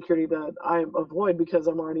insecurity that I avoid, because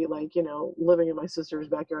I'm already like, living in my sister's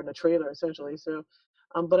backyard in a trailer essentially. So,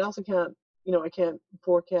 but I also can't, I can't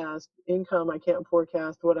forecast income. I can't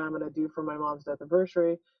forecast what I'm going to do for my mom's death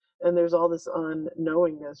anniversary. And there's all this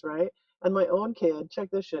unknowingness, right? And my own kid, check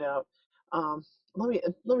this shit out. Let me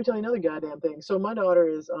tell you another goddamn thing. So my daughter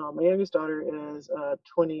is my youngest daughter is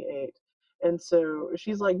 28, and so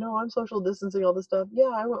she's like, no, I'm social distancing, all this stuff.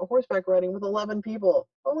 Yeah, I went horseback riding with 11 people,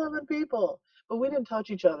 but we didn't touch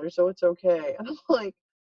each other, so it's okay. And I'm like,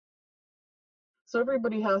 so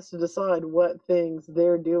everybody has to decide what things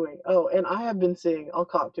they're doing. Oh, and I have been seeing, I'll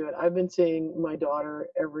cop to it, I've been seeing my daughter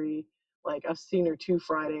I've seen her 2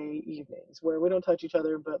 Friday evenings where we don't touch each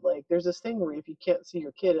other, but like there's this thing where if you can't see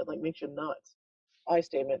your kid, it like makes you nuts. I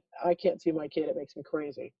statement. I can't see my kid. It makes me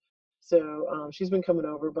crazy. So she's been coming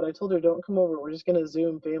over, but I told her, don't come over. We're just going to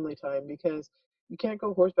Zoom family time, because you can't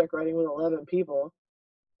go horseback riding with 11 people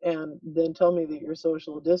and then tell me that you're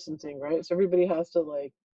social distancing, right? So everybody has to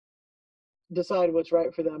like decide what's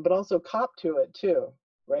right for them, but also cop to it too,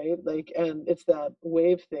 right? Like, and it's that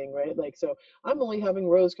wave thing, right? Like, so I'm only having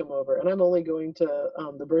Rose come over, and I'm only going to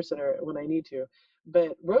the birth center when I need to.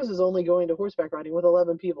 But Rose is only going to horseback riding with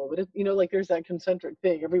 11 people. But like there's that concentric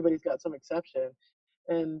thing. Everybody's got some exception,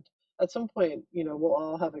 and at some point, we'll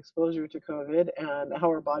all have exposure to COVID and how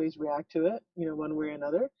our bodies react to it, one way or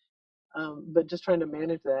another. But just trying to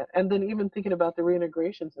manage that, and then even thinking about the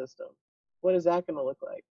reintegration system. What is that going to look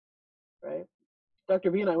like, right?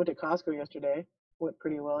 Dr. B and I went to Costco yesterday. Went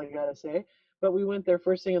pretty well, I gotta say. But we went there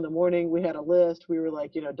first thing in the morning. We had a list. We were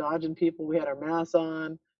like, dodging people. We had our masks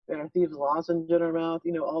on. We had our thieves' lozenge in our mouth.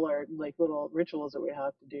 All our like little rituals that we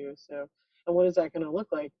have to do. So, and what is that going to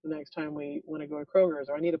look like the next time we want to go to Kroger's,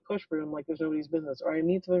 or I need a push broom like there's nobody's business, or I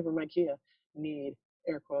need something from IKEA. Need.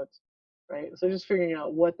 air quotes, right? So just figuring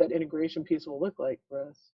out what that integration piece will look like for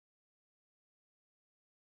us.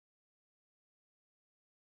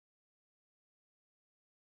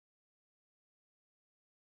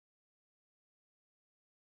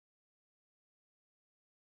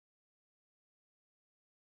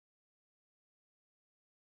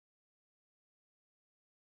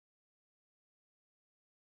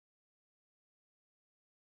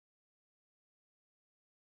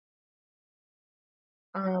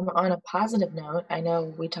 On a positive note, I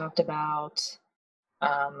know we talked about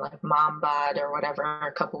like mom bod or whatever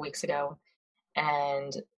a couple weeks ago,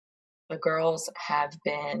 and the girls have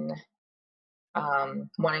been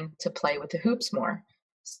wanting to play with the hoops more.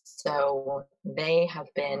 So they have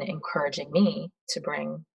been encouraging me to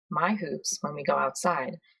bring my hoops when we go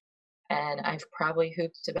outside. And I've probably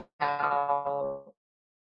hooped about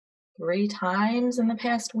 3 times in the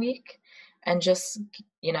past week. And just,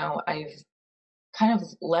 I've kind of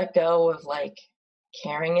let go of like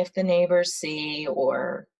caring if the neighbors see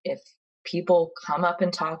or if people come up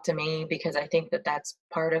and talk to me, because I think that that's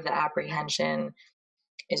part of the apprehension,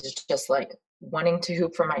 is just like wanting to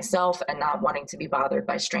hoop for myself and not wanting to be bothered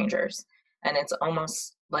by strangers. And it's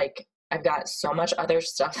almost like I've got so much other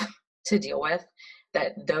stuff to deal with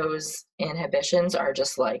that those inhibitions are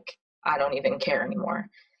just like, I don't even care anymore.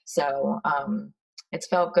 So it's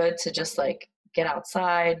felt good to just like get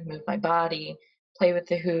outside, move my body, play with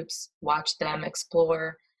the hoops, watch them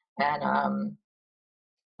explore. And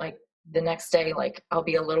like the next day, like I'll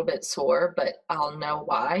be a little bit sore, but I'll know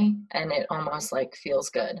why. And it almost like feels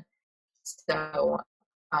good. So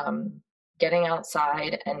getting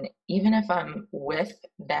outside, and even if I'm with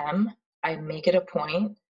them, I make it a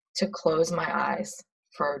point to close my eyes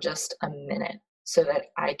for just a minute so that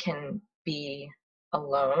I can be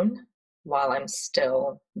alone while I'm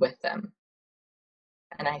still with them.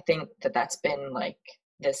 And I think that that's been like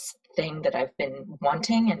this thing that I've been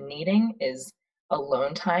wanting and needing, is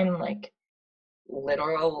alone time, like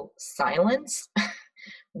literal silence,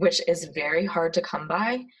 which is very hard to come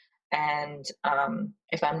by. And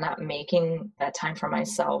if I'm not making that time for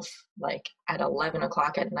myself, like at 11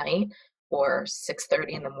 o'clock at night or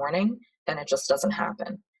 6:30 in the morning, then it just doesn't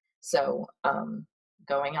happen. So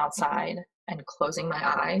going outside and closing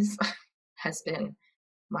my eyes has been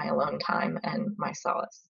my alone time and my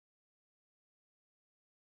solace.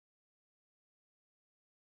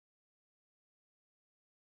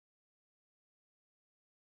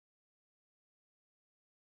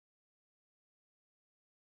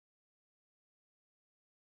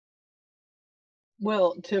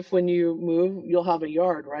 Well, Tiff, when you move, you'll have a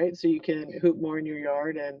yard, right? So you can hoop more in your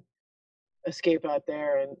yard and escape out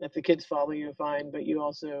there. And if the kids follow you, fine. But you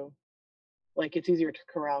also, like, it's easier to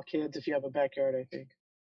corral kids if you have a backyard, I think.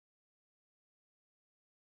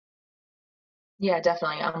 Yeah,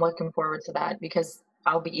 definitely. I'm looking forward to that, because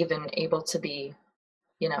I'll be even able to be,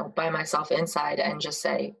 by myself inside and just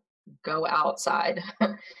say, go outside,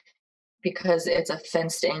 because it's a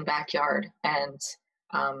fenced in backyard. And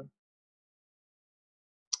um,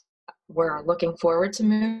 we're looking forward to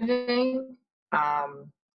moving.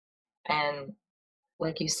 And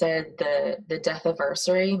like you said, the death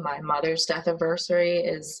anniversary, my mother's death anniversary,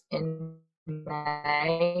 is in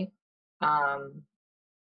May.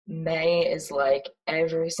 May is like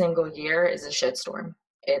every single year is a shitstorm.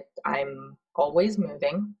 I'm always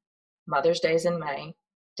moving. Mother's Day's in May,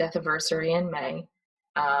 death anniversary in May.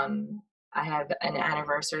 I have an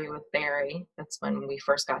anniversary with Barry. That's when we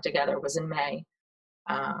first got together, was in May.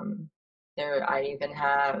 I even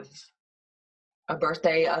have a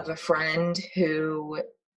birthday of a friend who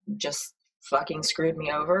just fucking screwed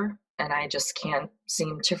me over, and I just can't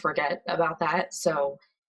seem to forget about that. So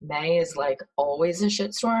May is like always a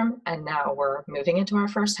shitstorm, and now we're moving into our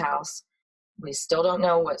first house. We still don't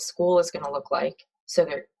know what school is going to look like. So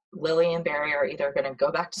Lily and Barry are either going to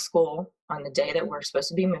go back to school on the day that we're supposed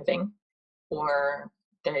to be moving, or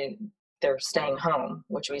they're staying home,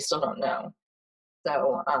 which we still don't know.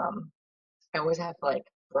 So I always have to like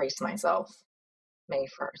brace myself May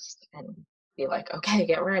 1st and be like, okay,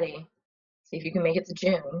 get ready. See if you can make it to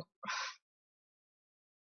June.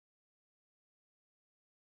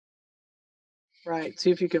 Right.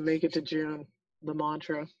 See if you can make it to June, the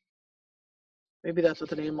mantra. Maybe that's what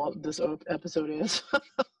the name of this episode is.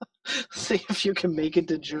 See if you can make it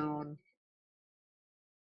to June.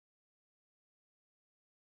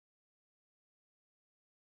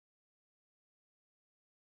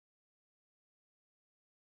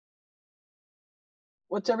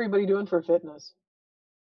 What's everybody doing for fitness?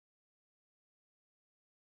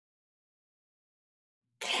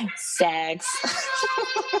 Stags.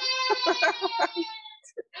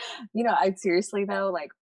 I seriously though,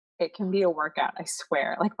 like it can be a workout, I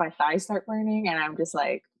swear. Like my thighs start burning and I'm just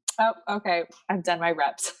like, oh, okay, I've done my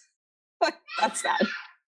reps. Like that's that.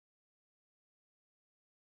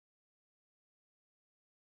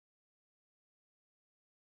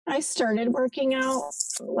 I started working out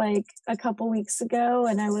like a couple weeks ago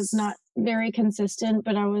and I was not very consistent,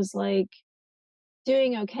 but I was like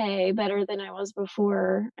doing okay, better than I was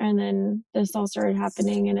before. And then this all started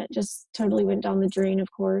happening and it just totally went down the drain,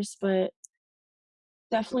 of course, but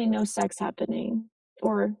definitely no sex happening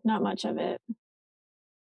or not much of it.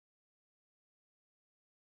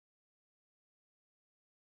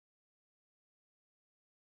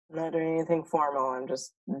 I'm not doing anything formal. I'm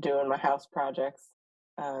just doing my house projects,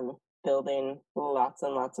 building lots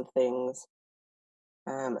and lots of things.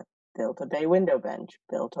 Built a bay window bench,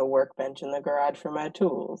 built a workbench in the garage for my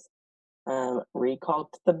tools,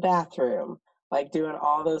 recaulked the bathroom, like doing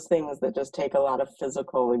all those things that just take a lot of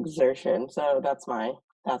physical exertion. So that's my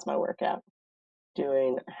workout,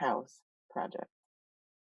 doing house projects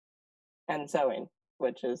and sewing,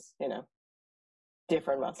 which is,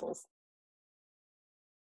 different muscles.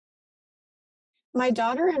 My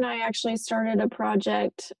daughter and I actually started a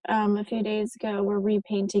project a few days ago. We're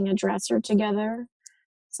repainting a dresser together.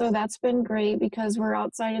 So that's been great because we're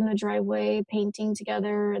outside in the driveway painting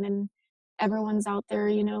together and then everyone's out there,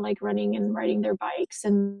 like running and riding their bikes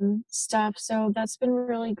and stuff. So that's been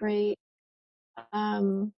really great.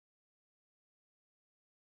 Probably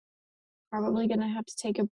going to have to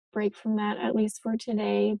take a break from that at least for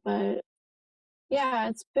today, but yeah,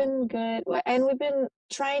 it's been good. And we've been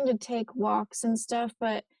trying to take walks and stuff,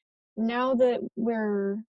 but now that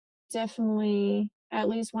we're definitely at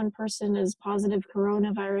least one person is positive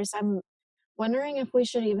coronavirus, I'm wondering if we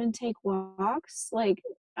should even take walks. Like,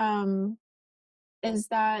 is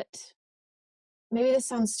that, maybe this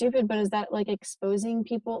sounds stupid, but is that like exposing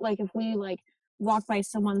people? Like if we like walk by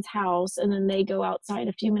someone's house and then they go outside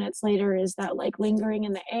a few minutes later, is that like lingering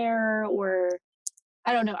in the air? Or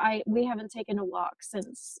I don't know. We haven't taken a walk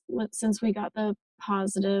since we got the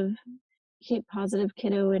positive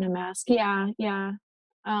kiddo in a mask. Yeah.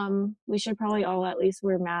 We should probably all at least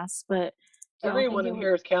wear masks, but everyone in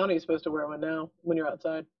Harris County is supposed to wear one now when you're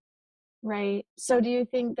outside. Right. So do you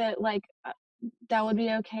think that like that would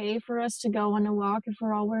be okay for us to go on a walk if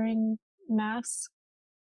we're all wearing masks?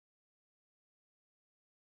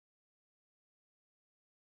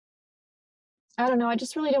 I don't know. I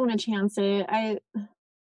just really don't want to chance it. I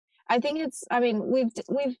think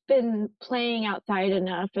we've been playing outside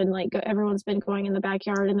enough and like everyone's been going in the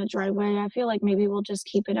backyard in the driveway. I feel like maybe we'll just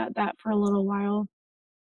keep it at that for a little while.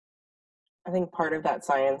 I think part of that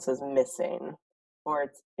science is missing,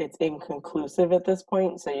 or it's inconclusive at this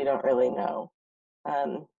point, so you don't really know.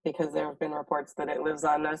 Because there have been reports that it lives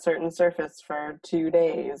on a certain surface for 2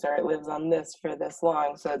 days, or it lives on this for this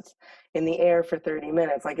long, so it's in the air for 30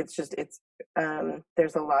 minutes. Like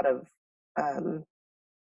there's a lot of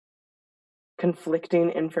conflicting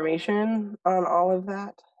information on all of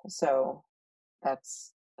that. So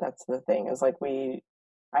that's the thing, is like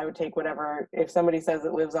I would take whatever, if somebody says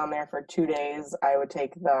it lives on there for 2 days, I would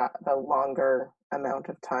take the longer amount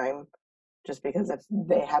of time, just because if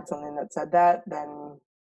they had something that said that, then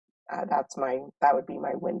that would be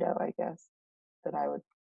my window, I guess, that I would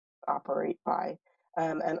operate by.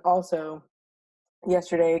 And also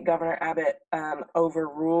yesterday, Governor Abbott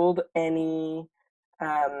overruled any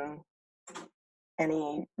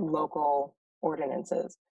local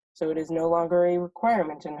ordinances. So it is no longer a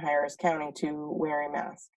requirement in Harris County to wear a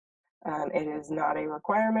mask. It is not a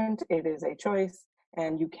requirement, it is a choice,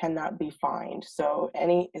 and you cannot be fined. So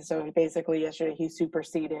basically yesterday he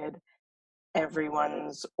superseded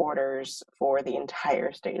everyone's orders for the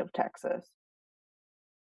entire state of Texas.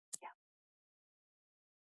 Yeah.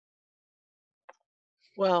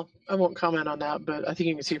 Well, I won't comment on that, but I think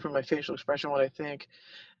you can see from my facial expression what I think.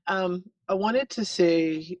 I wanted to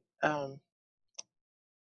say,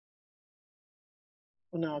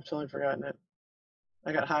 no, I've totally forgotten it.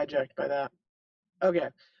 I got hijacked by that. Okay,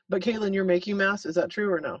 but Caitlin, you're making masks, is that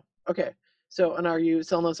true or no? Okay, so, and are you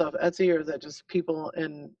selling those off Etsy, or is that just people,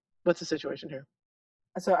 and what's the situation here?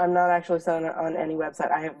 So I'm not actually selling it on any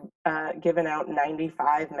website. I have given out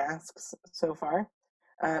 95 masks so far,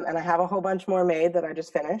 and I have a whole bunch more made that I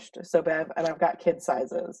just finished. So Bev, and I've got kid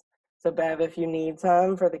sizes. So Bev, if you need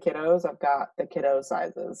some for the kiddos, I've got the kiddo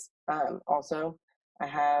sizes. Also, I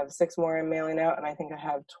have 6 more I'm mailing out, and I think I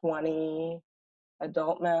have 20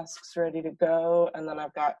 adult masks ready to go, and then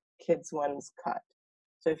I've got kids ones cut.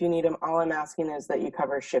 So if you need them, all I'm asking is that you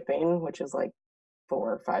cover shipping, which is like $4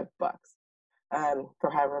 or $5 for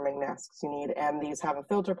however many masks you need. And these have a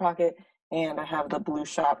filter pocket and I have the Blue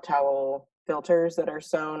Shop towel filters that are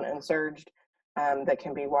sewn and serged that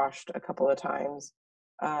can be washed a couple of times.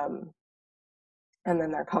 And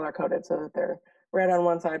then they're color coded so that they're red on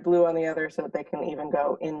one side, blue on the other, so that they can even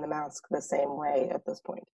go in the mask the same way at this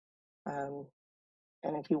point. And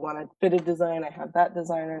if you want a fitted design, I have that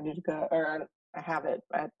design ready to go, or I have it.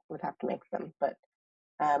 I would have to make them, but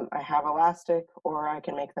I have elastic, or I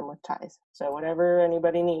can make them with ties. So whatever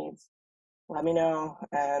anybody needs, let me know.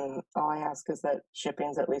 And all I ask is that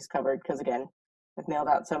shipping's at least covered, because again, I've mailed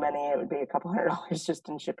out so many, it would be a couple $100 just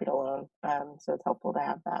in shipping alone. So it's helpful to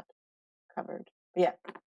have that covered. But yeah,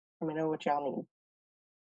 let me know what y'all need.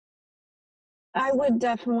 I would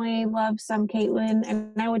definitely love some, Caitlin,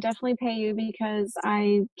 and I would definitely pay you because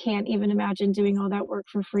I can't even imagine doing all that work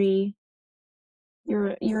for free.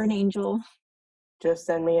 You're an angel. Just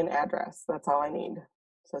send me an address. That's all I need.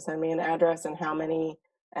 So send me an address and how many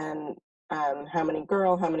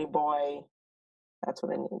girl, how many boy. That's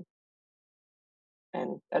what I need.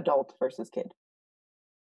 And adult versus kid.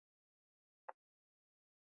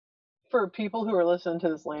 For people who are listening to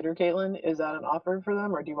this later, Caitlin, is that an offer for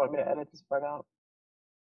them, or do you want me to edit this part out?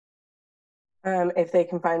 If they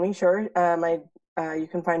can find me, sure. You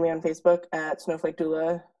can find me on Facebook at Snowflake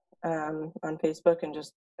Doula on Facebook, and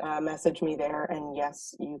just message me there. And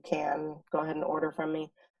yes, you can go ahead and order from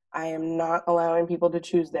me. I am not allowing people to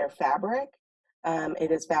choose their fabric.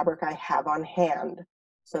 It is fabric I have on hand,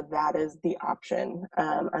 so that is the option.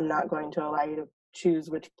 I'm not going to allow you to choose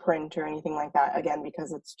which print or anything like that, again,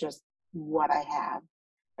 because it's just what I have,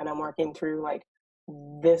 and I'm working through like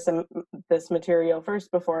this material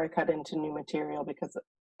first before I cut into new material, because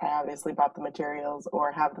I obviously bought the materials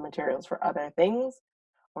or have the materials for other things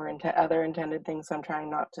or into other intended things. So I'm trying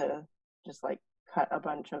not to just like cut a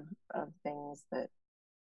bunch of things that,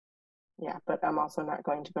 yeah, but I'm also not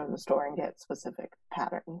going to go to the store and get specific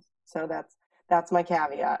patterns. So that's my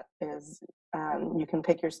caveat is you can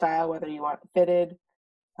pick your style, whether you want fitted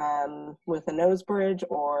with a nose bridge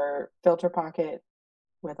or filter pocket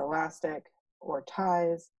with elastic or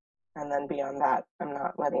ties. And then beyond that, I'm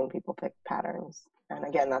not letting people pick patterns. And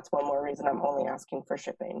again, that's one more reason I'm only asking for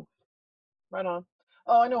shipping. Right on.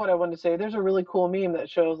 Oh, I know what I wanted to say. There's a really cool meme that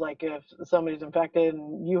shows like if somebody's infected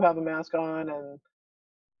and you have a mask on, and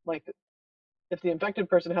like if the infected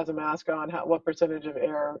person has a mask on, what percentage of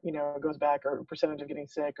air, goes back, or percentage of getting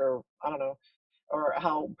sick, or I don't know, or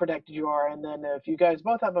how protected you are. And then if you guys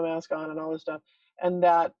both have a mask on and all this stuff, and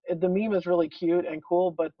that the meme is really cute and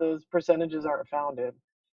cool, but those percentages aren't founded.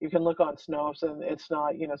 You can look on Snopes and it's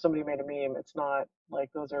not, somebody made a meme. It's not like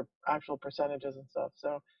those are actual percentages and stuff.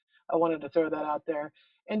 So I wanted to throw that out there.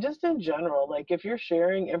 And just in general, like if you're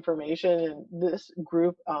sharing information, and this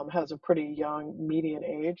group has a pretty young median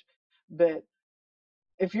age, but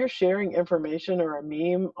if you're sharing information or a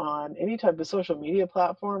meme on any type of social media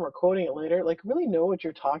platform or quoting it later, like really know what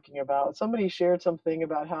you're talking about. Somebody shared something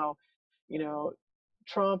about how, you know,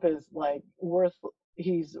 Trump is like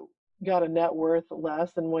he's got a net worth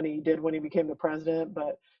less than when he did when he became the president,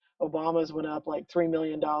 but Obama's went up like $3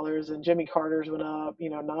 million and Jimmy Carter's went up,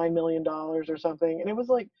 $9 million or something. And it was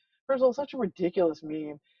like, first of all, such a ridiculous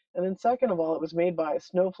meme. And then second of all, it was made by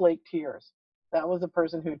Snowflake Tears. That was the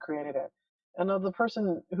person who created it. And of the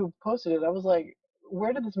person who posted it, I was like,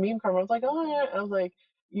 where did this meme come from? I was like, oh yeah. I was like,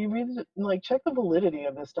 you really like check the validity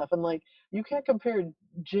of this stuff. And like, you can't compare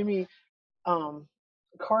Jimmy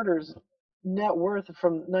Carter's net worth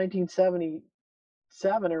from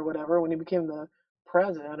 1977 or whatever when he became the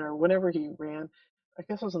president, or whenever he ran. I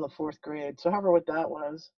guess I was in the fourth grade. So however what that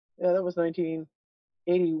was. Yeah, that was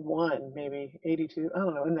 1981, maybe 82. I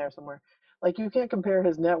don't know, in there somewhere. Like you can't compare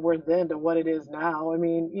his net worth then to what it is now. I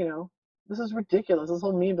mean, this is ridiculous. This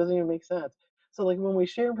whole meme doesn't even make sense. So like when we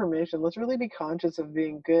share information, let's really be conscious of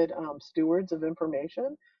being good stewards of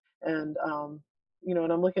information. And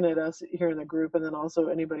and I'm looking at us here in the group, and then also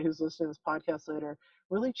anybody who's listening to this podcast later,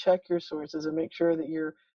 really check your sources and make sure that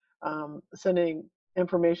you're sending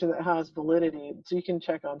information that has validity. So you can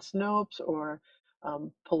check on Snopes or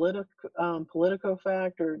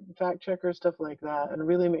PoliticoFact or fact checker, stuff like that, and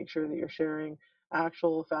really make sure that you're sharing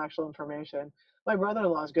actual factual information. My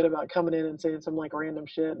brother-in-law is good about coming in and saying some like random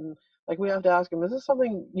shit, and like we have to ask him, is this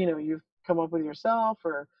something you've come up with yourself,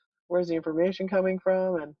 or where's the information coming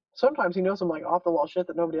from? And sometimes he knows some like off the wall shit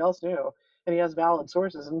that nobody else knew, and he has valid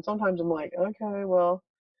sources. And sometimes I'm like, okay, well,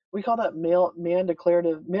 we call that male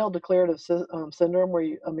declarative syndrome,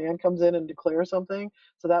 where a man comes in and declares something,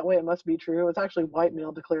 so that way it must be true. It's actually white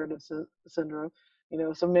male declarative syndrome.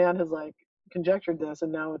 Some man has like conjectured this,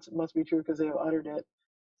 and now it must be true because they have uttered it.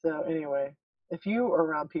 So anyway, if you are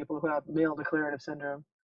around people who have male declarative syndrome,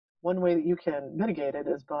 one way that you can mitigate it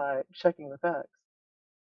is by checking the facts.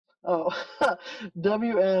 Oh,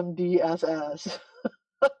 WMDSS,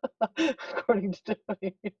 according to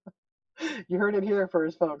Tony. You heard it here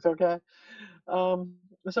first, folks, okay? So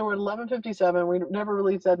we're at 11:57. We never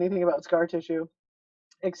really said anything about scar tissue,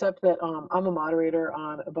 except that I'm a moderator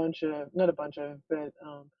on but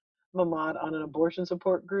I'm a mod on an abortion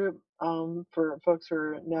support group for folks who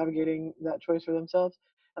are navigating that choice for themselves.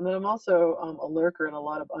 And then I'm also a lurker in a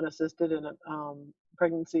lot of unassisted and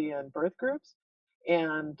pregnancy and birth groups.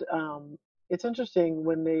 And it's interesting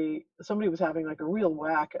when somebody was having like a real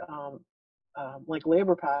whack like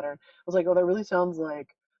labor pattern. I was like, oh, that really sounds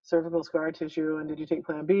like cervical scar tissue. And did you take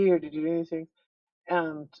Plan B or did you do anything?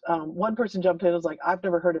 And one person jumped in and was like, I've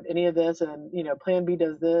never heard of any of this. And, Plan B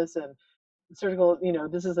does this. And surgical,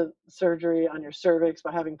 this is a surgery on your cervix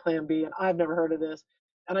by having Plan B. And I've never heard of this.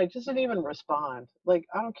 And I just didn't even respond. Like,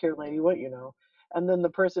 I don't care, lady, what you know. And then the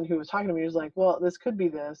person who was talking to me was like, well, this could be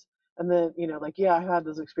this. And then, like, yeah, I've had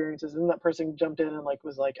those experiences. And that person jumped in and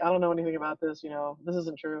was like, I don't know anything about this, this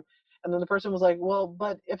isn't true. And then the person was like, well,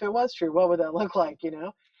 but if it was true, what would that look like,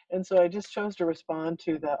 And so I just chose to respond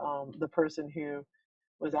to the person who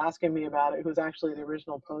was asking me about it, who was actually the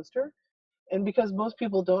original poster. And because most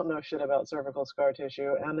people don't know shit about cervical scar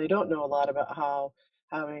tissue, and they don't know a lot about how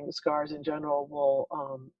having scars in general will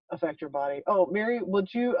affect your body. Oh, Mary,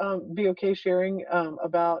 would you be okay sharing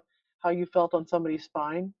about how you felt on somebody's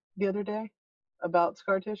spine the other day about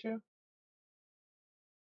scar tissue?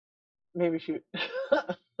 Maybe shoot.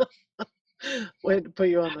 Wait to put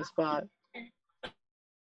you on the spot.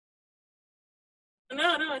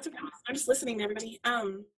 No, it's okay. I'm just listening to everybody.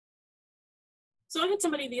 So I had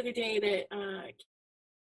somebody the other day that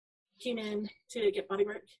came in to get body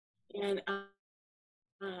work, and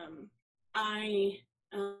we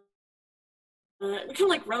kind of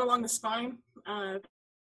like run along the spine or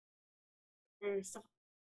stuff.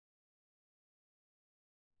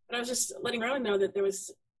 But I was just letting Rowan know that it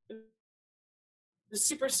was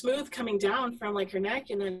super smooth coming down from like her neck,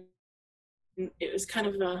 and then it was kind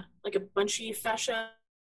of like a bunchy fascia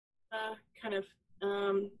kind of.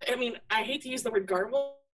 I mean, I hate to use the word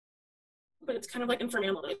garble, but it's kind of like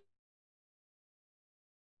inframandible.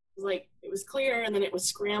 Like it was clear, and then it was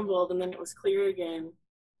scrambled, and then it was clear again.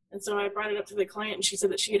 And so I brought it up to the client, and she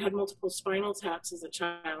said that she had had multiple spinal taps as a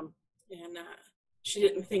child, and she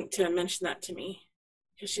didn't think to mention that to me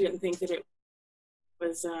because she didn't think that it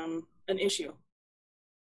was an issue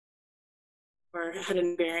or had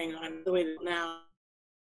a bearing on the way that now.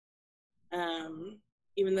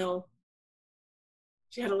 Even though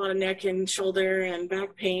she had a lot of neck and shoulder and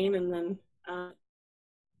back pain, and then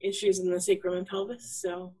issues in the sacrum and pelvis.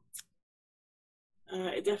 So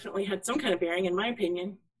it definitely had some kind of bearing, in my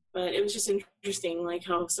opinion. But it was just interesting, like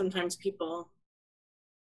how sometimes people,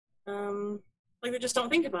 like they just don't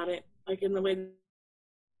think about it, like in the way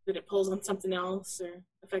that it pulls on something else or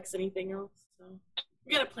affects anything else. So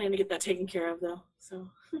we got a plan to get that taken care of, though. So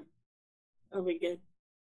that'll be good.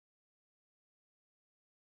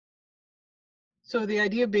 So the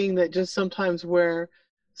idea being that just sometimes where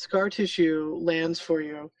scar tissue lands for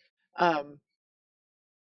you,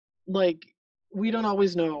 like we don't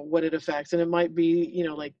always know what it affects, and it might be,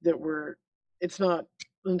 like that it's not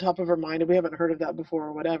on top of our mind and we haven't heard of that before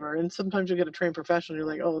or whatever. And sometimes you get a trained professional, you're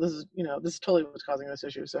like, oh, this is totally what's causing this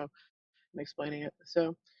issue. So I'm explaining it.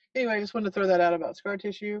 So anyway, I just wanted to throw that out about scar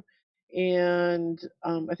tissue, and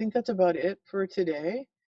I think that's about it for today.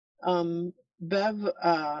 Bev,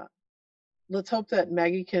 let's hope that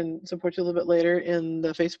Maggie can support you a little bit later in the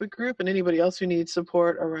Facebook group, and anybody else who needs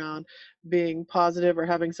support around being positive or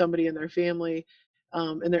having somebody in their family,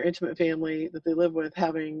 in their intimate family that they live with,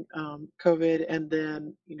 having COVID, and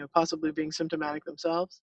then, possibly being symptomatic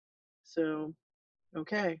themselves. So,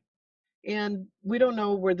 okay. And we don't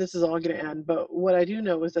know where this is all going to end, but what I do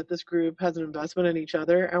know is that this group has an investment in each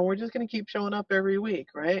other, and we're just going to keep showing up every week,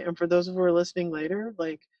 right? And for those who are listening later,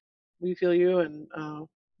 we feel you, and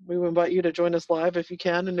we will invite you to join us live if you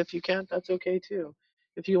can, and if you can't, that's okay too.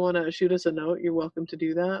 If you want to shoot us a note, you're welcome to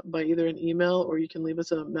do that by either an email, or you can leave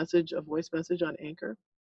us a voice message on Anchor.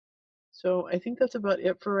 So I think that's about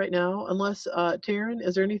it for right now, unless, Taryn,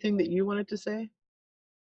 is there anything that you wanted to say?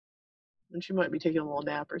 And she might be taking a little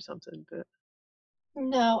nap or something, but.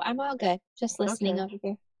 No, I'm all good. Just listening over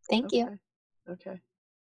here. Thank you. Okay.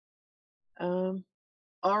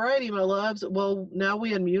 All righty, my loves. Well, now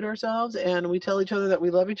we unmute ourselves and we tell each other that we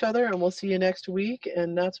love each other, and we'll see you next week.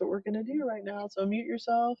 And that's what we're going to do right now. So mute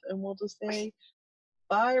yourself, and we'll just say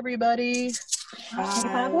bye, everybody.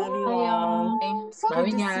 Bye. Love you all. Love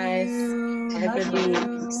you guys. Have a good week.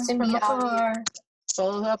 From afar.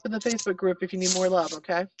 Follow us up in the Facebook group if you need more love,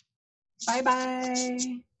 okay?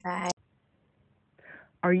 Bye-bye. Bye.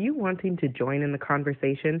 Are you wanting to join in the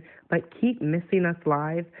conversation but keep missing us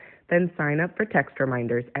live? Then sign up for text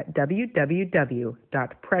reminders at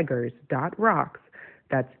www.preggers.rocks.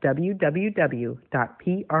 That's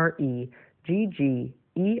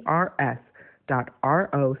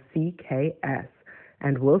www.preggers.rocks.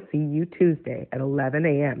 And we'll see you Tuesday at 11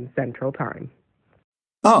 a.m. Central Time.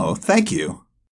 Oh, thank you.